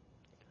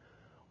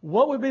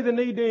 What would be the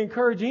need to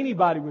encourage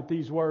anybody with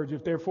these words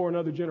if they're for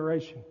another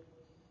generation?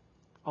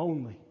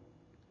 Only.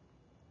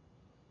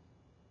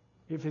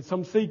 If it's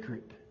some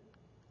secret,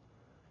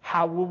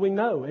 how will we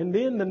know? And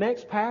then the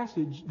next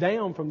passage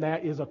down from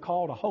that is a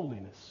call to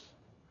holiness.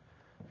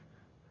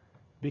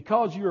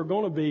 Because you are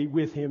going to be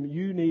with Him,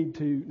 you need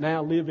to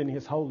now live in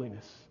His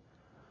holiness,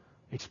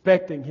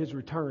 expecting His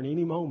return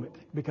any moment,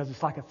 because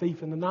it's like a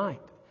thief in the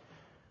night.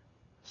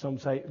 Some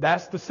say,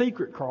 that's the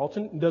secret,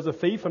 Carlton. Does a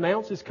thief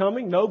announce his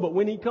coming? No, but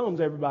when he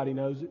comes, everybody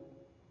knows it.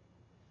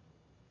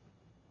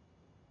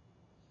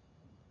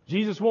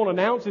 Jesus won't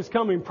announce His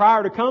coming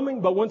prior to coming,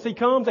 but once He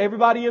comes,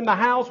 everybody in the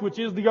house, which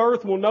is the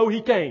earth, will know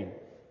He came.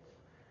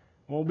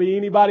 Won't be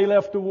anybody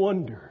left to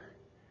wonder,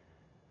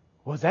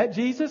 was that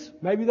Jesus?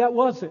 Maybe that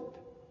wasn't.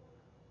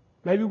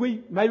 Maybe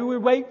we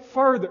wait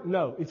further.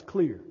 No, it's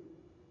clear.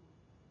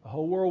 The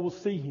whole world will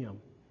see Him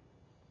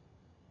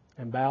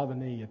and bow the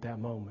knee at that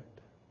moment.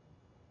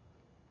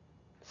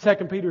 2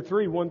 Peter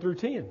 3, 1 through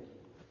 10.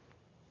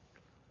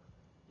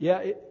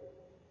 Yeah,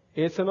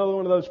 it's another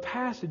one of those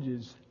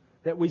passages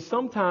that we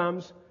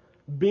sometimes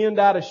bend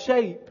out of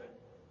shape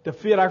to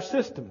fit our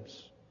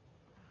systems.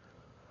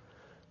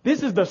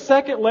 This is the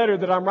second letter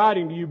that I'm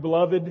writing to you,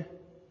 beloved.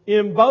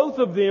 In both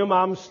of them,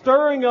 I'm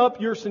stirring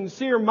up your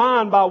sincere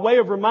mind by way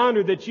of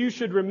reminder that you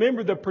should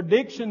remember the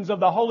predictions of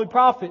the holy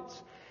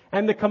prophets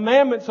and the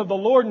commandments of the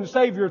Lord and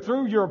Savior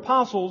through your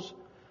apostles,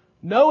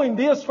 knowing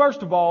this,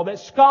 first of all, that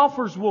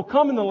scoffers will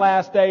come in the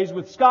last days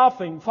with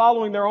scoffing,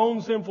 following their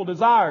own sinful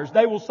desires.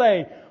 They will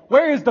say,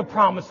 "Where is the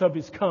promise of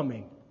His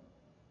coming?"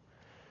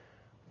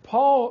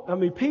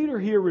 Peter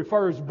here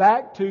refers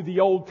back to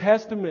the Old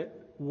Testament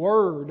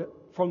word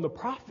from the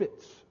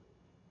prophets.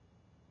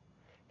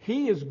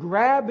 He is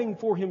grabbing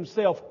for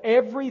himself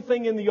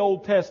everything in the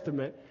Old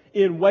Testament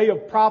in way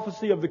of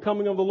prophecy of the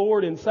coming of the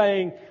Lord and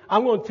saying,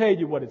 I'm going to tell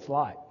you what it's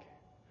like.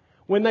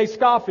 When they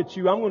scoff at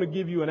you, I'm going to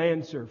give you an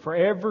answer. For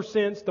ever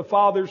since the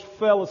fathers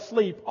fell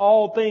asleep,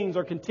 all things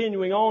are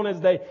continuing on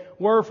as they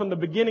were from the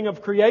beginning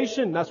of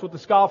creation. That's what the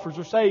scoffers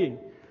are saying.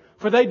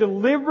 For they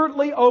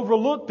deliberately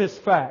overlooked this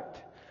fact,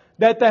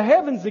 that the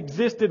heavens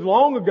existed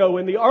long ago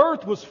and the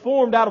earth was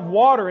formed out of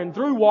water and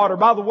through water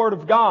by the word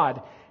of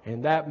God.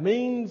 And that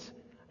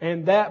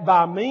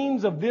by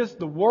means of this,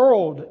 the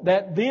world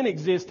that then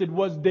existed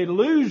was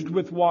deluged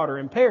with water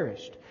and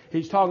perished.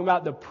 He's talking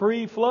about the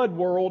pre-flood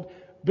world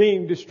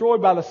being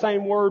destroyed by the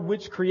same word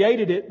which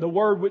created it, the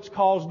word which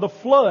caused the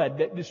flood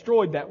that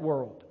destroyed that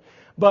world.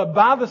 But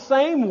by the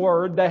same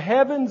word, the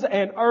heavens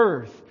and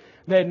earth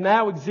that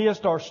now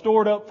exist are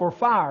stored up for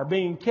fire,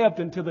 being kept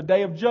until the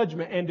day of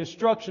judgment and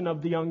destruction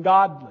of the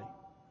ungodly.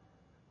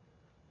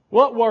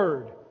 What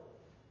word?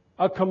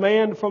 A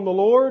command from the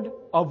Lord,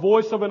 a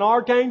voice of an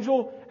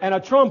archangel, and a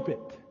trumpet.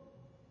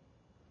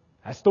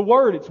 That's the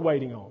word it's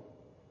waiting on.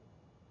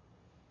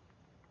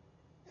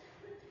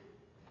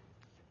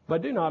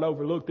 But do not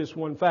overlook this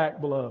one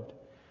fact, beloved,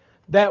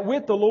 that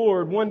with the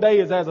Lord, one day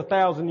is as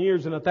 1,000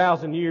 years, and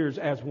 1,000 years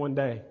as one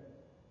day.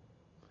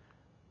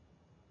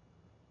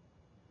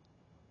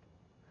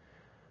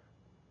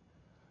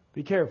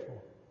 Be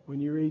careful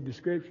when you read the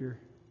Scripture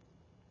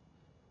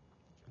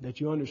that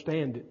you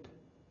understand it.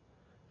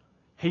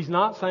 He's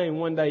not saying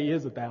one day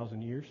is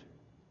 1,000 years.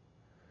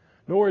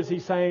 Nor is He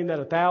saying that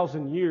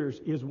 1,000 years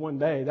is one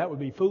day. That would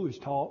be foolish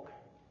talk.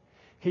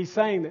 He's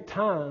saying that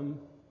time,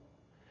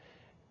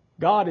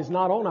 God is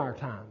not on our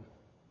time.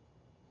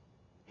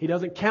 He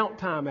doesn't count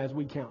time as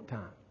we count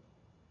time.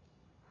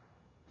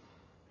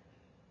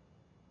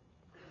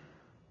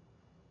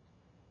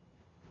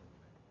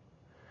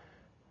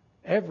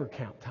 Ever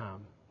count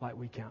time like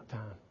we count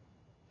time.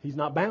 He's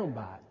not bound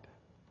by it.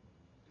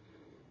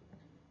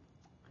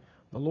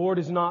 The Lord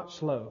is not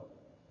slow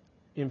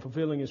in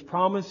fulfilling His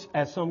promise,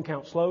 as some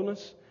count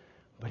slowness,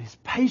 but He's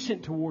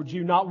patient towards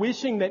you, not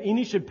wishing that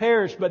any should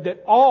perish, but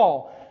that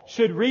all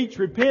should reach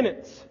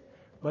repentance.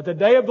 But the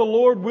day of the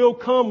Lord will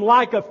come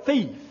like a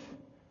thief.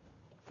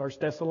 1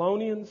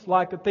 Thessalonians,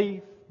 like a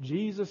thief.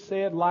 Jesus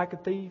said, like a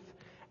thief.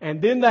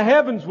 And then the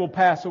heavens will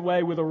pass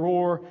away with a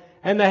roar,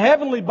 and the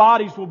heavenly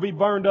bodies will be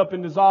burned up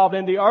and dissolved,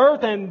 and the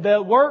earth and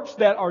the works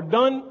that are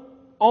done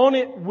on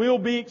it will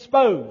be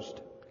exposed.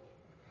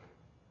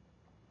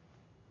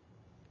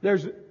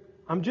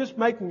 I'm just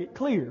making it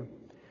clear.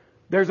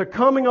 There's a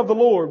coming of the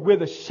Lord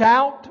with a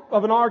shout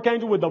of an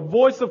archangel, with a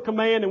voice of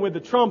command, and with a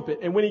trumpet.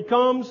 And when He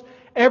comes,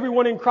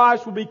 everyone in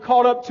Christ will be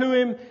caught up to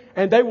Him,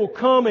 and they will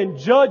come and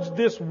judge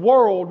this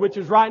world, which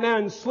is right now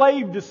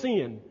enslaved to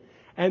sin.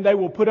 And they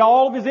will put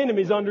all of His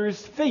enemies under His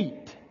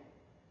feet.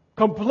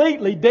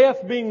 Completely,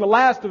 death being the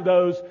last of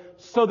those,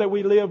 so that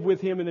we live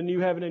with Him in the new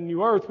heaven and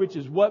new earth, which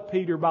is what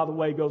Peter, by the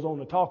way, goes on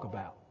to talk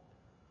about.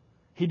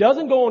 He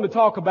doesn't go on to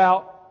talk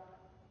about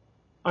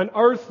an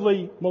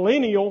earthly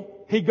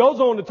millennial. He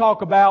goes on to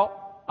talk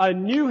about a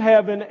new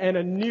heaven and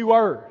a new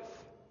earth.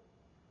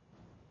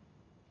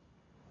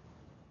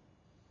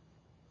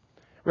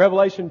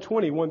 Revelation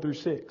 20, 1 through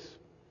 6.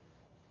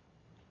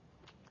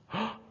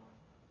 And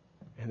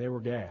there were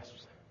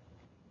gasps.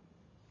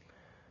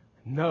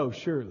 No,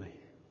 surely.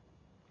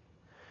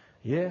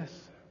 Yes.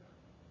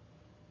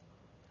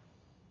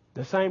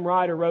 The same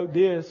writer wrote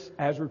this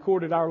as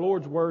recorded our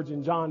Lord's words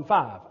in John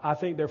 5. I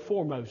think they're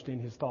foremost in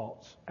his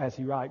thoughts as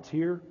he writes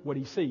here what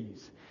he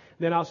sees.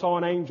 Then I saw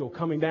an angel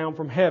coming down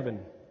from heaven,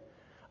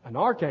 an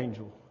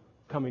archangel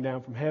coming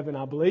down from heaven,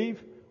 I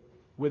believe,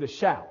 with a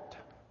shout.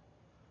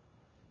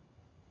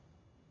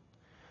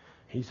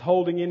 He's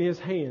holding in his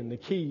hand the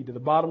key to the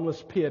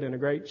bottomless pit and a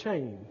great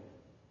chain.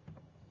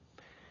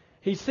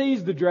 He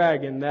seized the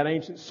dragon, that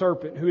ancient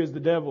serpent who is the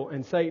devil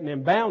and Satan,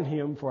 and bound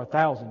him for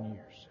 1,000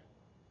 years.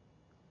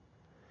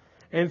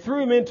 And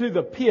threw him into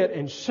the pit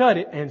and shut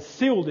it and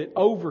sealed it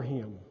over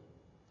him,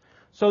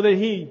 so that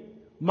he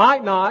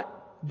might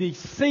not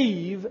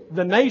deceive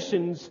the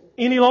nations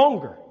any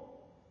longer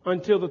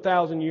until the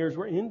 1,000 years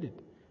were ended.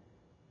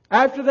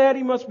 After that,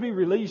 he must be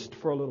released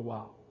for a little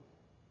while.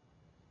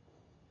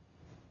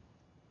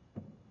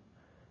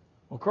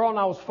 Well, Carlton,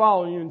 I was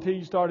following you until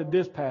you started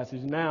this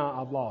passage. Now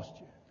I've lost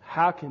you.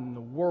 How in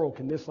the world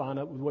can this line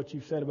up with what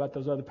you've said about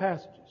those other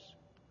passages?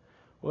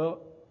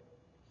 Well,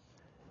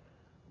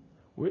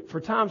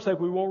 for time's sake,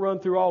 we won't run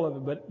through all of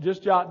it, but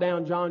just jot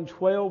down John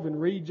 12 and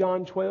read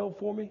John 12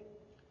 for me.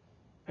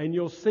 And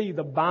you'll see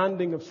the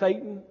binding of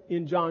Satan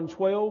in John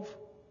 12.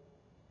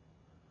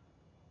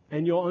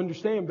 And you'll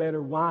understand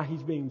better why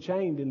he's being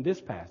chained in this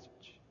passage.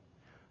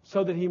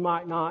 So that he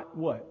might not,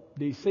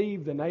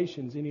 deceive the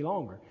nations any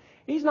longer.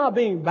 He's not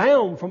being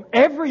bound from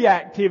every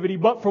activity,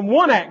 but from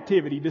one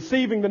activity,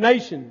 deceiving the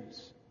nations.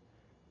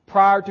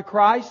 Prior to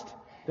Christ,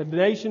 the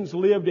nations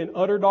lived in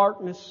utter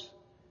darkness,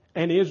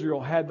 and Israel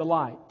had the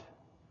light.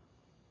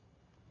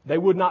 They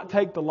would not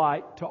take the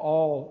light to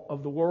all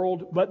of the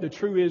world, but the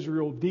true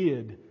Israel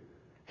did.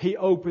 He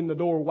opened the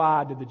door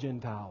wide to the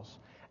Gentiles.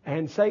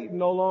 And Satan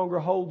no longer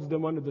holds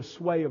them under the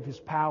sway of his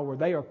power.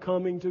 They are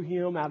coming to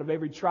him out of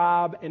every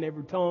tribe and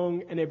every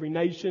tongue and every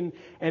nation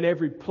and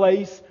every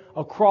place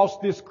across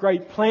this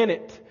great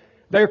planet.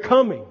 They're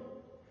coming.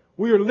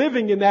 We are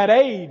living in that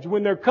age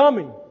when they're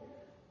coming.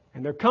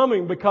 And they're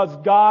coming because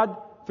God,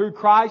 through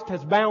Christ,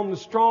 has bound the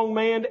strong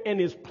man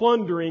and is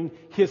plundering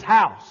his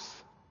house.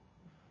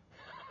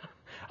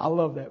 I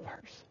love that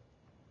verse.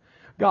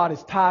 God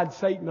has tied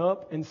Satan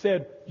up and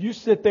said, you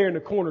sit there in the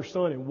corner,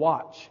 son, and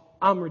watch.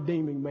 I'm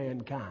redeeming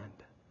mankind.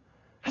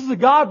 That's the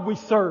God we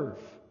serve.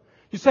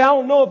 You say, I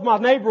don't know if my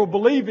neighbor will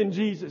believe in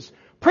Jesus.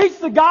 Preach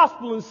the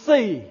gospel and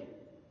see.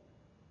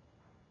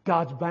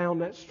 God's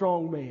bound that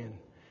strong man,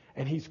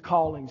 and He's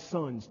calling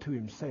sons to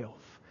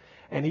Himself.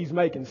 And He's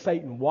making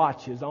Satan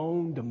watch his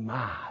own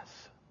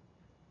demise.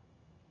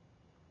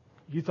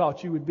 You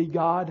thought you would be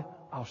God?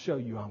 I'll show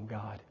you I'm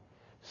God.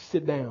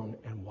 Sit down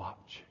and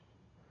watch.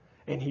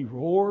 And He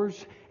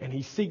roars and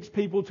He seeks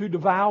people to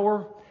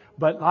devour.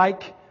 But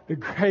like the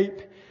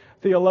great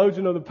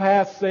theologian of the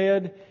past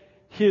said,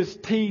 His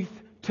teeth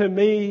to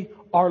me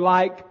are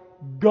like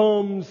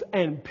gums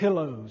and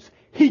pillows.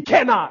 He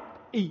cannot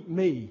eat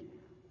me.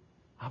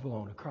 I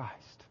belong to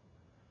Christ.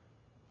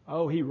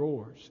 Oh, He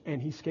roars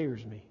and He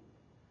scares me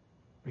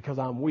because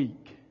I'm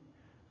weak,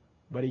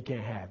 but He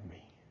can't have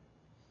me.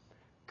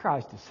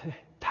 Christ has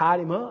tied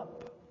him up.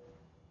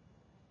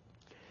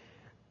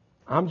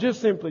 I'm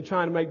just simply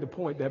trying to make the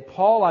point that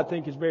Paul, I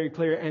think, is very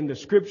clear, and the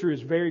Scripture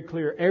is very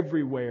clear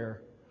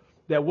everywhere,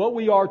 that what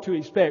we are to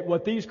expect,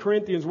 what these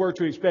Corinthians were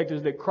to expect,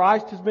 is that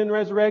Christ has been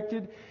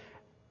resurrected,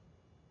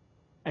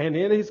 and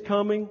in His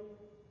coming,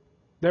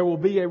 there will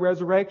be a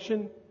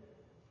resurrection,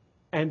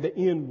 and the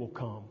end will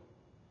come.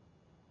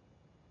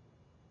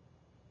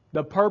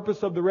 The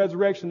purpose of the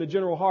resurrection, the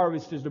general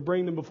harvest, is to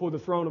bring them before the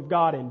throne of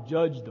God and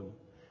judge them.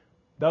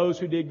 Those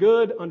who did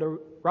good unto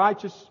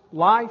righteous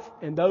life,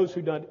 and those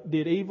who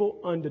did evil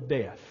unto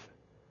death.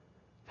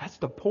 That's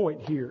the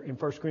point here in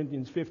 1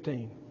 Corinthians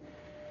 15.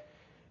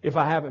 If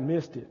I haven't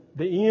missed it.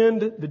 The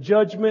end, the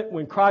judgment,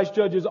 when Christ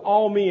judges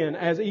all men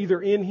as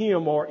either in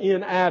Him or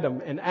in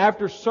Adam. And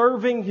after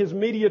serving His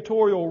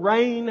mediatorial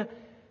reign,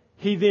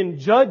 He then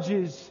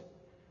judges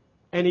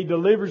and He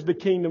delivers the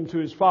kingdom to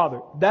His Father.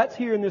 That's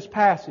here in this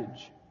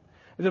passage.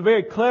 It's a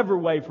very clever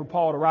way for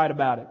Paul to write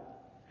about it.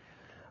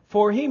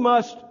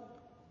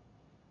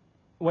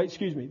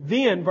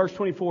 Then, verse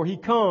 24,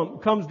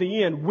 comes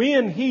the end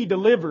when He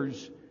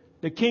delivers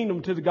the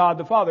kingdom to the God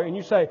the Father. And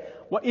you say,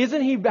 well,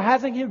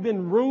 hasn't He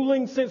been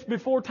ruling since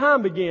before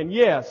time began?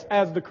 Yes,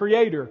 as the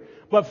Creator.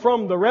 But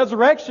from the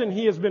resurrection,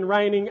 He has been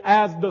reigning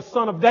as the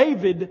Son of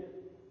David.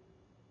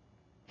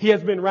 He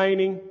has been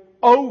reigning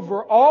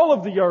over all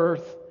of the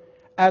earth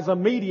as a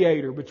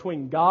mediator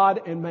between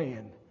God and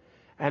man.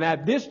 And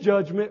at this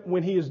judgment,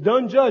 when He is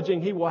done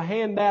judging, He will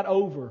hand that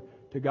over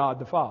to God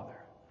the Father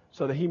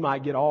so that He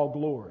might get all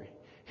glory.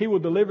 He will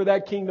deliver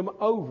that kingdom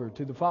over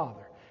to the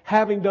Father,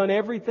 having done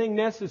everything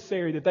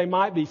necessary that they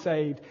might be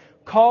saved,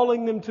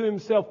 calling them to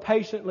Himself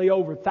patiently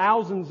over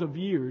thousands of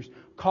years,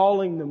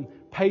 calling them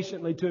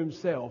patiently to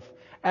Himself.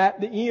 At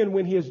the end,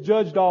 when He has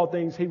judged all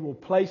things, He will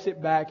place it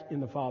back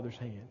in the Father's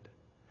hand.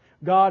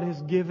 God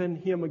has given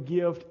Him a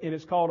gift, and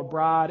it's called a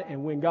bride,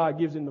 and when God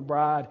gives Him the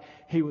bride,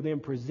 He will then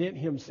present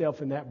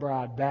Himself and that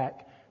bride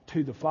back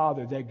to the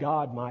Father, that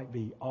God might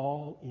be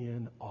all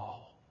in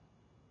all.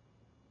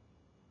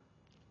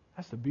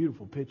 That's a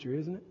beautiful picture,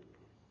 isn't it?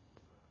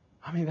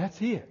 I mean,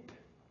 that's it.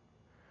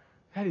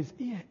 That is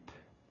it.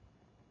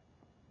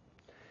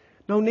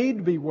 No need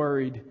to be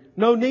worried.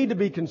 No need to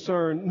be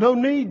concerned. No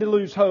need to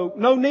lose hope.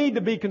 No need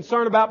to be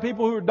concerned about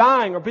people who are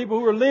dying or people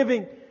who are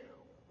living.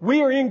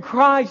 We are in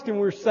Christ and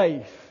we're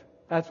safe.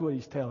 That's what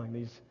he's telling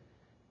these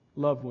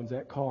loved ones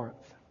at Corinth.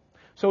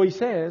 So he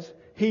says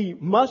He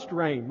must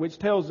reign, which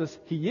tells us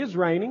He is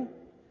reigning,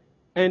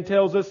 and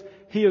tells us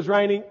He is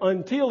reigning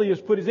until He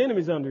has put His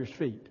enemies under His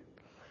feet.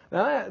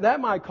 Now that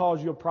might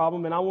cause you a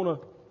problem, and I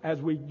want to,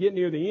 as we get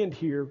near the end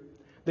here,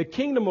 the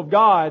kingdom of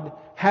God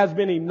has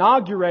been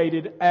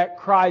inaugurated at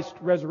Christ's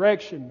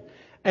resurrection,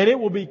 and it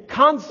will be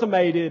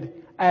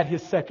consummated at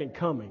His second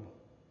coming.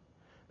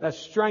 That's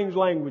strange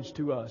language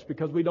to us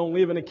because we don't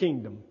live in a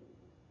kingdom.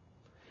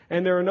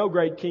 And there are no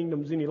great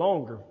kingdoms any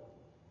longer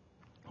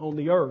on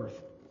the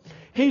earth.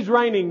 He's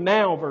reigning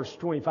now, verse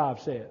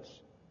 25 says.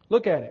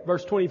 Look at it,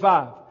 verse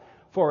 25.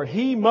 For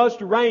He must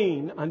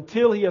reign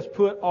until He has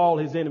put all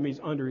His enemies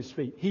under His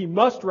feet. He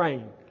must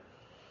reign.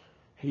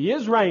 He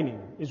is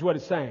reigning, is what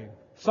it's saying.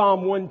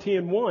 Psalm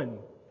 110:1.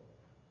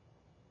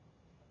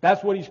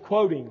 That's what he's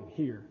quoting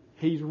here.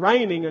 He's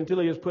reigning until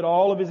He has put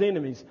all of His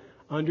enemies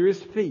under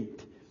His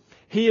feet.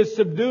 He is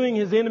subduing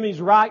His enemies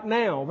right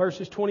now,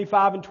 verses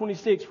 25 and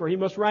 26. For He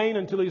must reign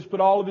until He has put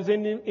all of His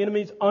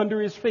enemies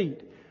under His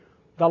feet.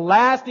 The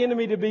last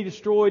enemy to be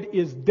destroyed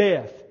is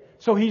death.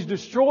 So He's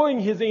destroying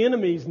His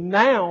enemies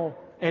now,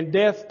 and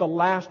death's the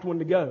last one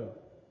to go.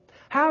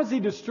 How is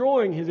He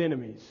destroying His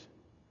enemies?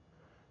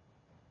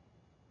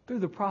 Through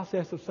the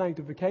process of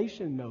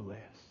sanctification, no less.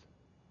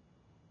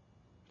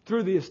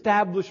 Through the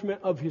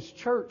establishment of His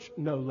church,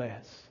 no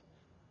less.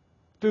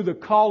 Through the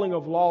calling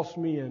of lost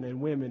men and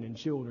women and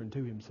children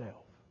to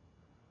Himself.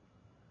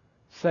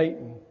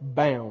 Satan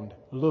bound,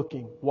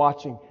 looking,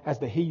 watching as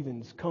the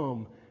heathens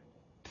come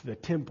to the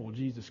temple,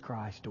 Jesus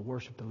Christ, to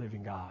worship the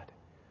living God.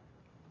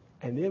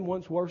 And then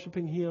once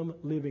worshiping Him,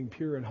 living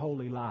pure and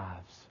holy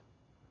lives.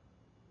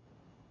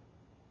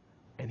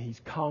 And He's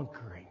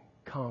conquering.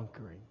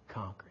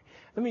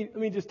 Let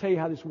me just tell you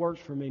how this works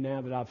for me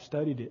now that I've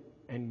studied it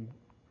and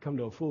come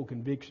to a full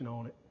conviction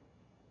on it.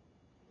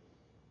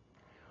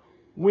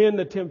 When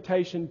the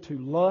temptation to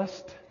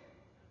lust,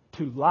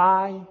 to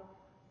lie,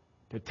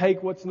 to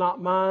take what's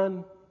not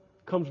mine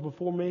comes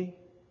before me,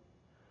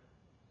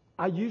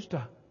 I used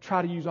to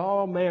try to use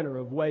all manner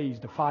of ways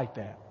to fight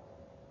that.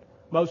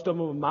 Most of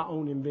them are my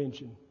own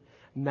invention.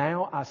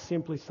 Now I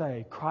simply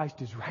say,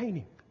 Christ is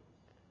reigning.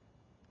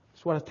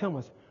 That's what I tell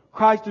myself.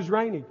 Christ is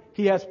reigning.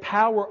 He has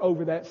power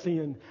over that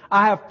sin.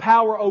 I have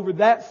power over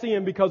that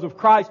sin because of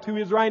Christ who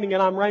is reigning,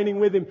 and I'm reigning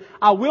with Him.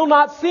 I will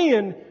not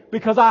sin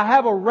because I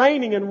have a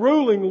reigning and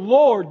ruling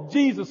Lord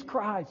Jesus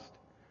Christ.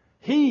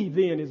 He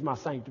then is my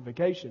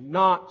sanctification,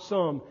 not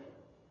some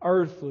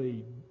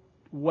earthly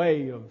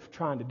way of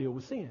trying to deal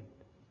with sin.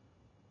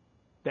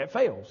 That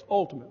fails,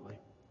 ultimately.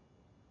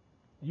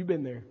 You've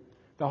been there.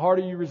 The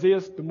harder you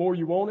resist, the more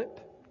you want it.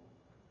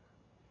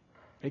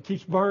 It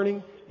keeps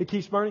burning. It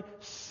keeps burning.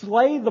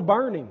 Slay the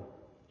burning.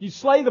 You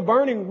slay the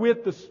burning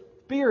with the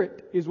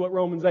Spirit, is what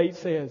Romans 8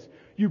 says.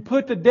 You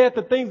put to death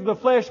the things of the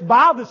flesh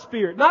by the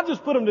Spirit. Not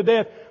just put them to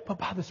death, but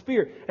by the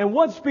Spirit. And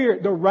what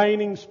Spirit? The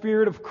reigning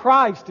Spirit of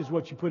Christ is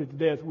what you put it to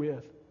death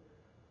with.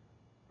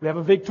 We have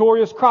a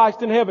victorious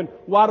Christ in heaven.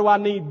 Why do I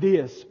need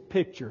this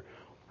picture?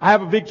 I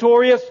have a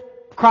victorious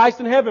Christ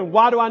in heaven.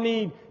 Why do I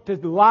need to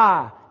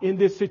lie in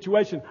this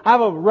situation? I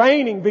have a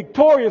reigning,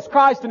 victorious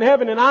Christ in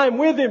heaven, and I am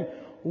with Him.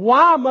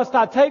 Why must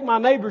I take my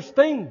neighbor's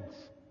things?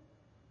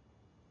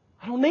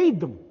 I don't need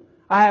them.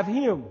 I have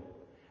Him.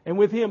 And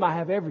with Him I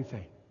have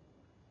everything.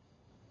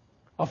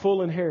 A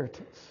full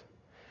inheritance.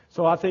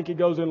 So I think it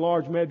goes in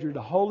large measure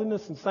to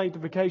holiness and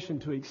sanctification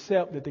to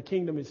accept that the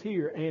kingdom is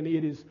here and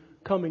it is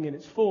coming in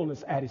its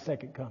fullness at His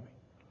second coming.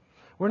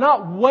 We're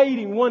not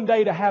waiting one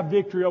day to have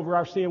victory over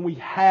our sin. We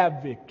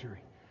have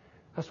victory.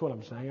 That's what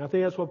I'm saying. I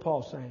think that's what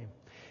Paul's saying.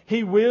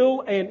 He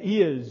will and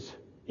is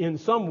in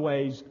some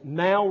ways,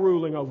 now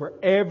ruling over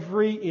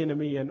every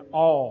enemy and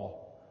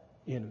all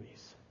enemies.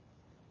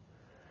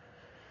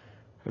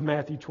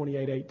 Matthew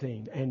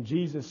 28:18. And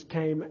Jesus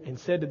came and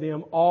said to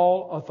them,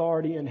 all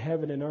authority in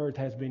heaven and earth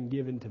has been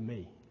given to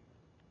me.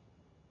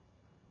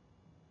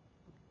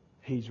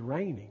 He's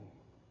reigning.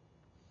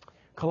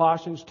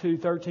 Colossians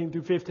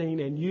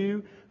 2:13-15. And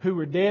you who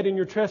were dead in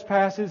your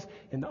trespasses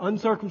and the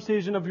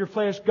uncircumcision of your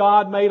flesh,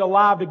 God made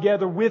alive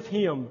together with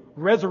Him,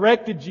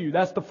 resurrected you.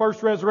 That's the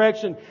first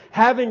resurrection.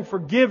 Having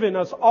forgiven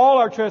us all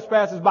our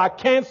trespasses by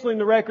canceling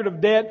the record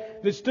of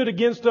debt that stood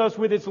against us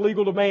with its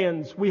legal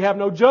demands. We have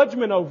no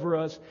judgment over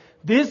us.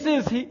 This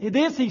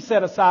He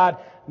set aside,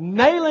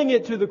 nailing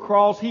it to the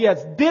cross. He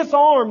has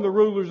disarmed the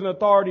rulers and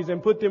authorities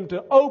and put them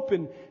to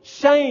open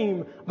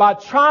shame by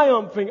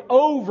triumphing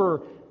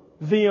over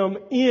them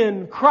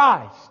in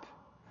Christ.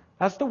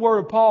 That's the word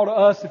of Paul to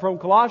us from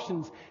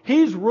Colossians.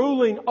 He's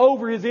ruling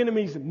over His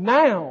enemies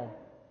now.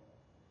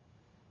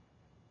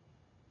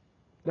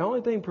 The only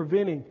thing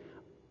preventing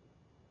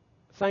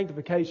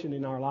sanctification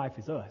in our life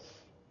is us.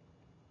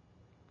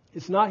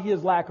 It's not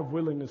His lack of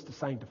willingness to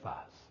sanctify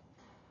us,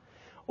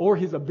 or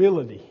His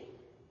ability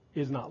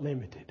is not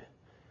limited.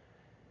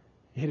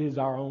 It is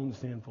our own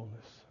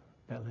sinfulness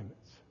that limits.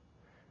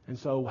 And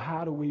so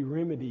how do we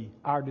remedy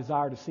our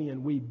desire to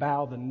sin? We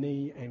bow the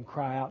knee and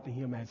cry out to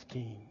Him as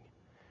King.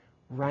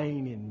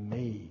 Reign in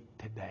me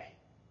today.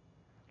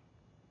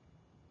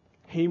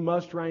 He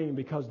must reign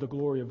because the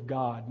glory of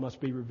God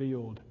must be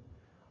revealed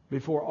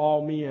before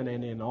all men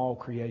and in all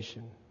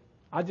creation.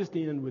 I just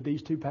end with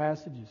these two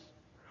passages.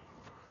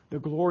 The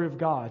glory of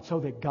God, so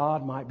that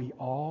God might be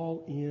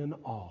all in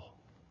all.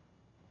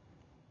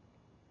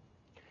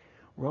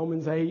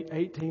 Romans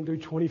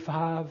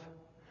 8:18-25.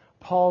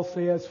 Paul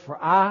says, for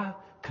I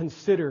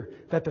consider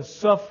that the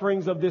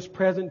sufferings of this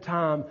present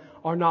time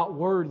are not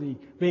worthy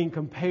being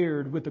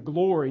compared with the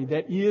glory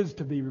that is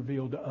to be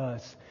revealed to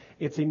us.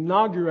 It's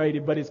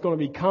inaugurated, but it's going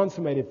to be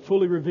consummated,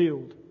 fully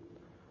revealed.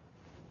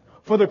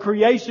 For the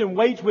creation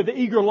waits with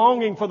eager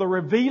longing for the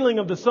revealing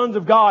of the sons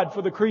of God.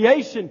 For the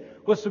creation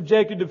was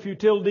subjected to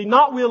futility,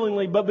 not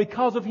willingly, but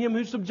because of Him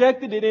who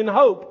subjected it, in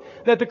hope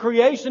that the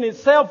creation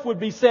itself would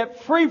be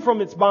set free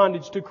from its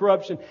bondage to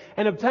corruption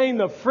and obtain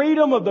the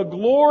freedom of the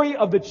glory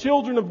of the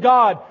children of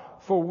God.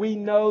 For we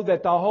know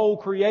that the whole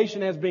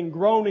creation has been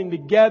groaning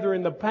together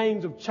in the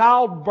pains of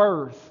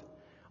childbirth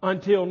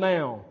until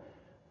now.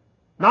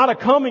 Not a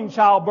coming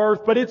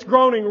childbirth, but it's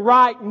groaning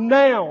right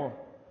now.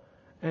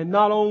 And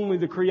not only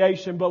the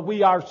creation, but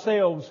we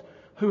ourselves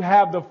who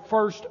have the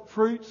first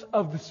fruits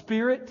of the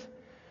Spirit,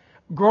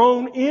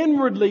 groan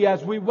inwardly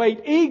as we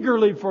wait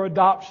eagerly for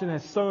adoption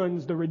as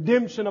sons, the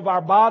redemption of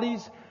our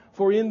bodies.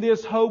 For in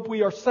this hope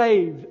we are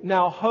saved.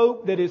 Now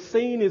hope that is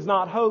seen is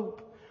not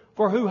hope.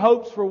 For who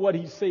hopes for what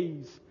he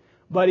sees?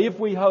 But if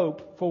we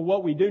hope for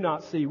what we do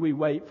not see, we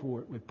wait for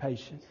it with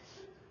patience.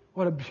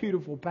 What a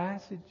beautiful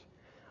passage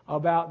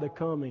about the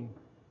coming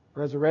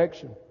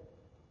resurrection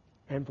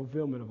and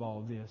fulfillment of all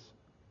of this.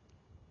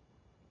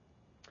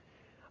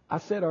 I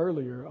said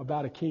earlier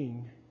about a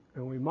king,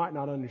 and we might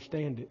not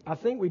understand it. I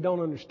think we don't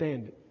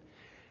understand it.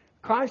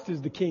 Christ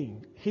is the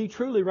king. He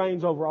truly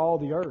reigns over all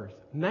the earth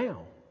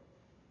now.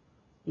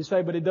 You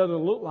say, but it doesn't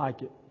look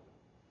like it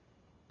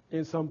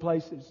in some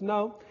places.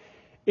 No.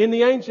 In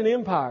the ancient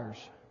empires,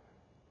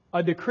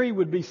 a decree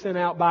would be sent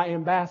out by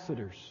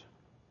ambassadors.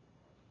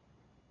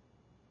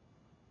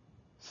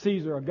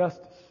 Caesar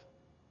Augustus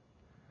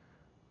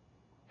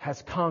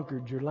has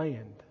conquered your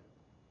land.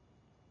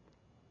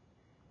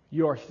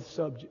 You are his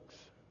subjects.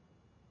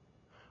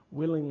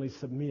 Willingly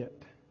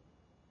submit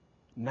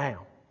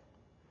now.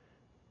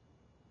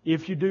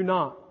 If you do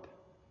not,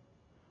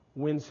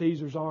 when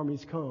Caesar's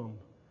armies come,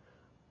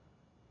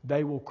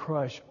 they will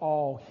crush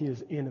all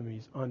his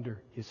enemies under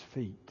his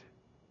feet.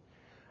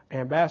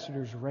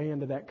 Ambassadors ran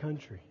to that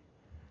country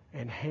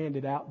and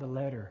handed out the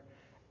letter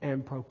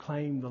and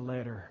proclaimed the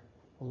letter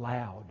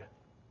loud.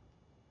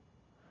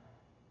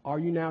 Are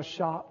you now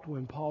shocked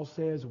when Paul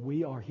says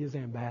we are his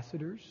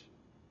ambassadors?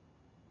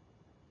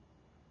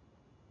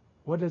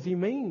 What does he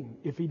mean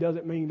if he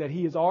doesn't mean that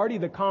he is already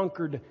the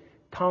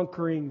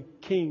conquering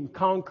king,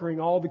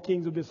 conquering all the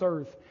kings of this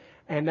earth,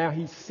 and now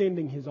he's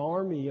sending his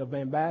army of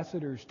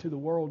ambassadors to the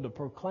world to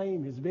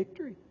proclaim his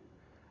victory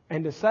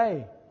and to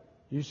say,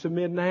 you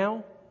submit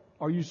now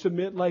or you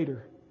submit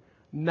later.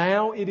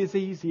 Now it is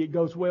easy, it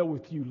goes well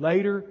with you.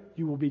 Later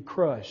you will be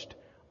crushed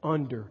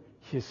under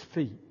his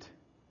feet.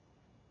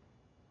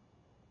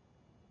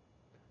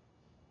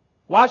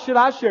 Why should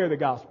I share the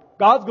gospel?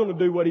 God's going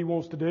to do what he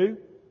wants to do.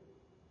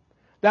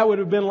 That would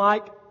have been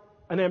like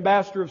an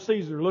ambassador of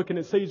Caesar looking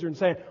at Caesar and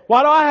saying,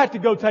 why do I have to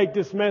go take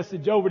this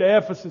message over to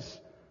Ephesus?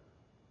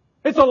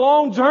 It's a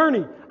long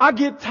journey. I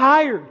get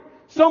tired.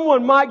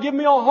 Someone might give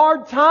me a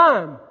hard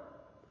time.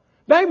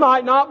 They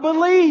might not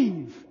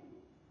believe.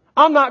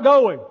 I'm not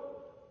going.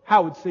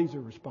 How would Caesar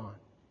respond?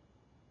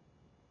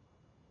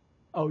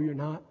 Oh, you're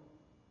not?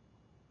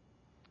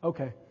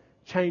 Okay.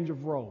 Change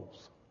of roles.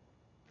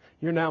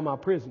 You're now my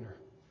prisoner.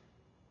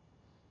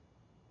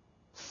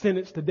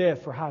 Sentenced to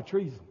death for high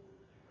treason.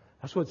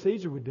 That's what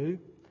Caesar would do.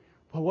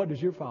 Well, what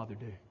does your Father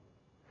do?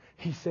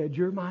 He said,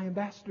 you're my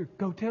ambassador.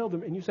 Go tell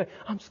them. And you say,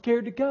 I'm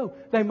scared to go.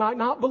 They might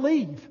not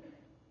believe.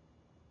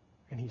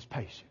 And He's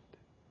patient.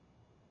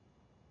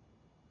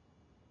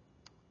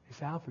 He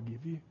said, I'll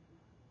forgive you.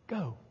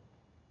 Go.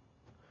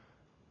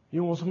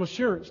 You want some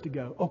assurance to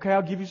go? Okay,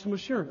 I'll give you some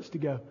assurance to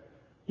go.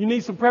 You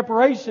need some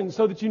preparation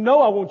so that you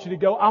know I want you to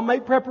go. I'll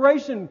make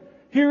preparation.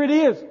 Here it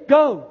is.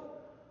 Go.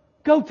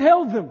 Go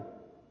tell them.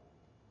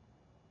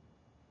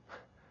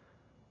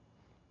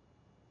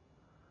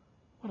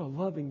 What a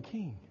loving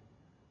King.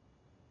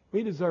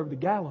 We deserve the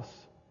gallows.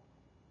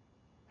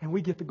 And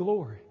we get the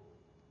glory.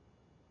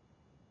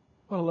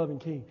 What a loving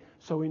King.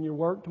 So in your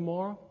work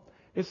tomorrow,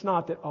 it's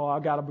not that, I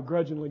got to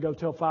begrudgingly go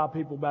tell 5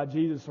 people about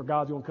Jesus or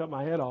God's going to cut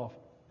my head off.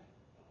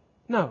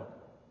 No.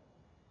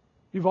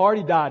 You've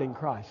already died in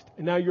Christ.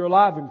 And now you're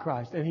alive in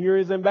Christ. And here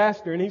is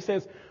ambassador. And he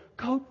says,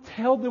 go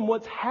tell them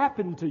what's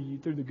happened to you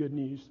through the good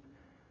news.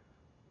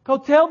 Go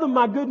tell them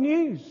my good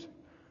news.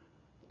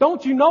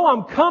 Don't you know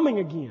I'm coming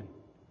again?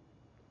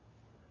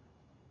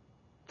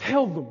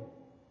 Tell them.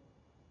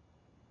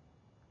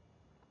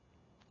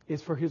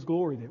 It's for His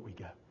glory that we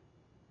go.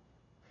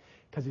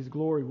 Because His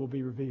glory will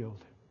be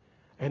revealed.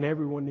 And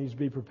everyone needs to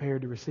be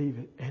prepared to receive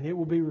it. And it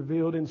will be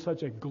revealed in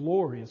such a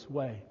glorious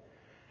way.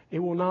 It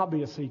will not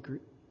be a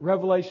secret.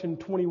 Revelation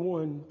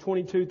 21,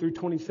 22 through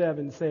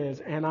 27 says,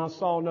 and I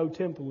saw no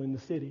temple in the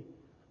city.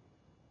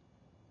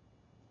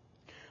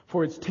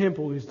 For its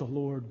temple is the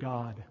Lord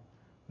God,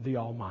 the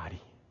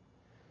Almighty,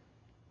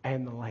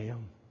 and the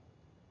Lamb.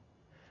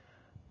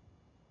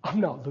 I'm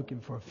not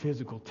looking for a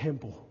physical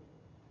temple.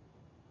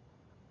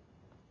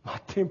 My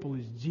temple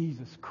is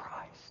Jesus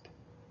Christ.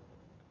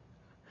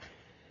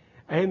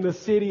 And the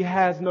city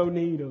has no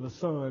need of a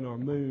sun or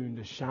moon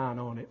to shine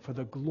on it, for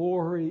the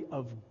glory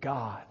of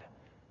God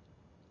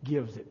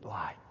gives it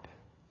light.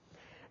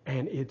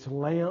 And its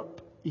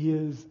lamp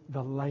is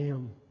the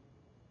Lamb.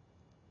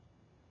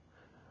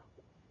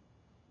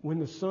 When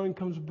the sun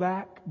comes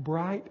back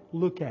bright,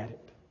 look at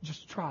it.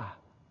 Just try.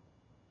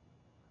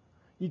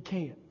 You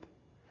can't.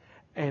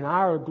 And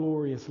our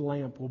glorious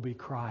lamp will be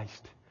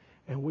Christ.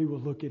 And we will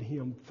look at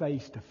Him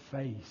face to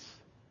face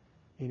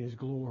in His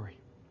glory.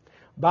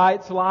 By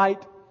its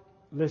light,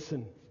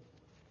 listen.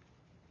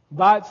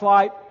 By its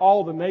light,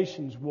 all the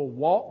nations will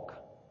walk,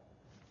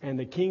 and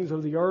the kings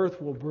of the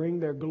earth will bring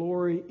their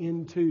glory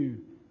into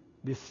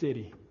this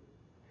city.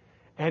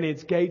 And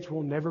its gates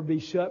will never be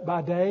shut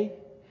by day,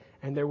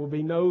 and there will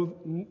be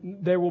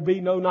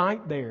no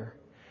night there.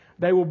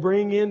 They will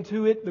bring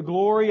into it the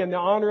glory and the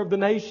honor of the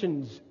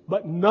nations,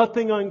 but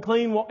nothing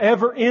unclean will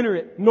ever enter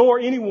it, nor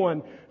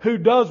anyone who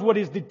does what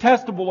is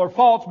detestable or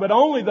false, but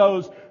only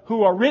those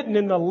who are written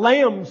in the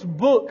Lamb's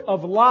book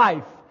of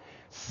life.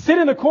 Sit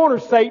in the corner,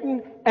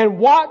 Satan, and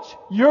watch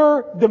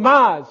your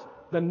demise.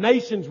 The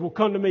nations will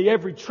come to me,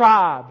 every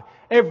tribe,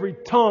 every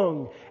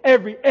tongue,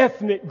 every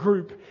ethnic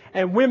group.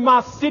 And when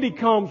my city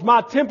comes,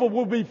 my temple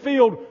will be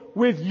filled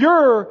with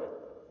your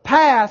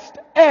past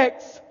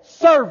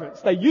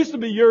ex-servants. They used to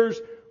be yours,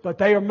 but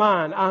they are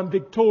mine. I am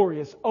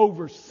victorious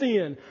over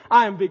sin.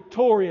 I am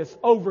victorious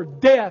over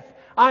death.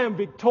 I am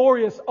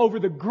victorious over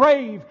the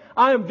grave.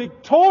 I am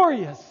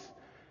victorious.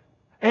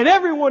 And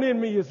everyone in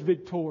me is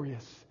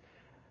victorious.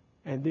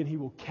 And then He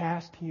will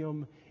cast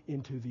him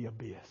into the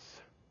abyss.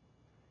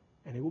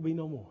 And it will be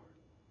no more.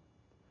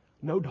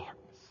 No darkness.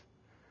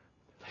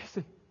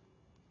 Listen.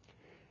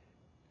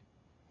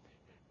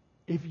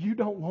 If you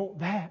don't want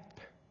that,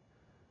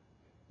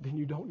 then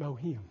you don't know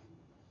Him.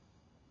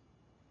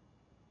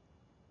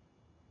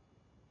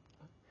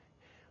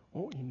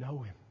 Won't you know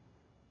Him?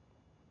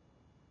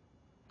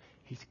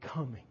 He's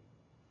coming.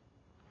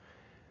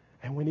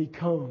 And when He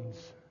comes,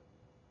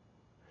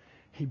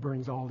 He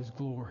brings all His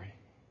glory.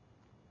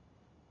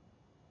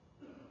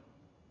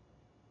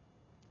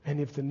 And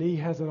if the knee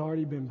hasn't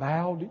already been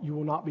bowed, you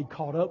will not be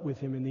caught up with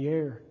Him in the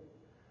air.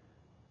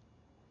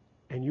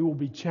 And you will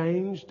be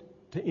changed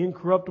to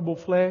incorruptible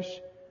flesh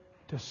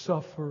to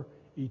suffer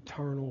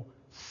eternal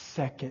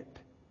second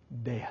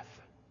death.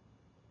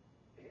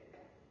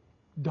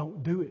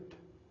 Don't do it.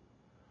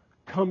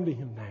 Come to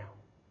Him now.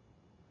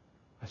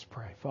 Let's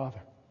pray.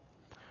 Father,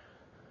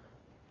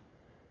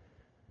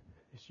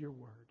 it's your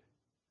word.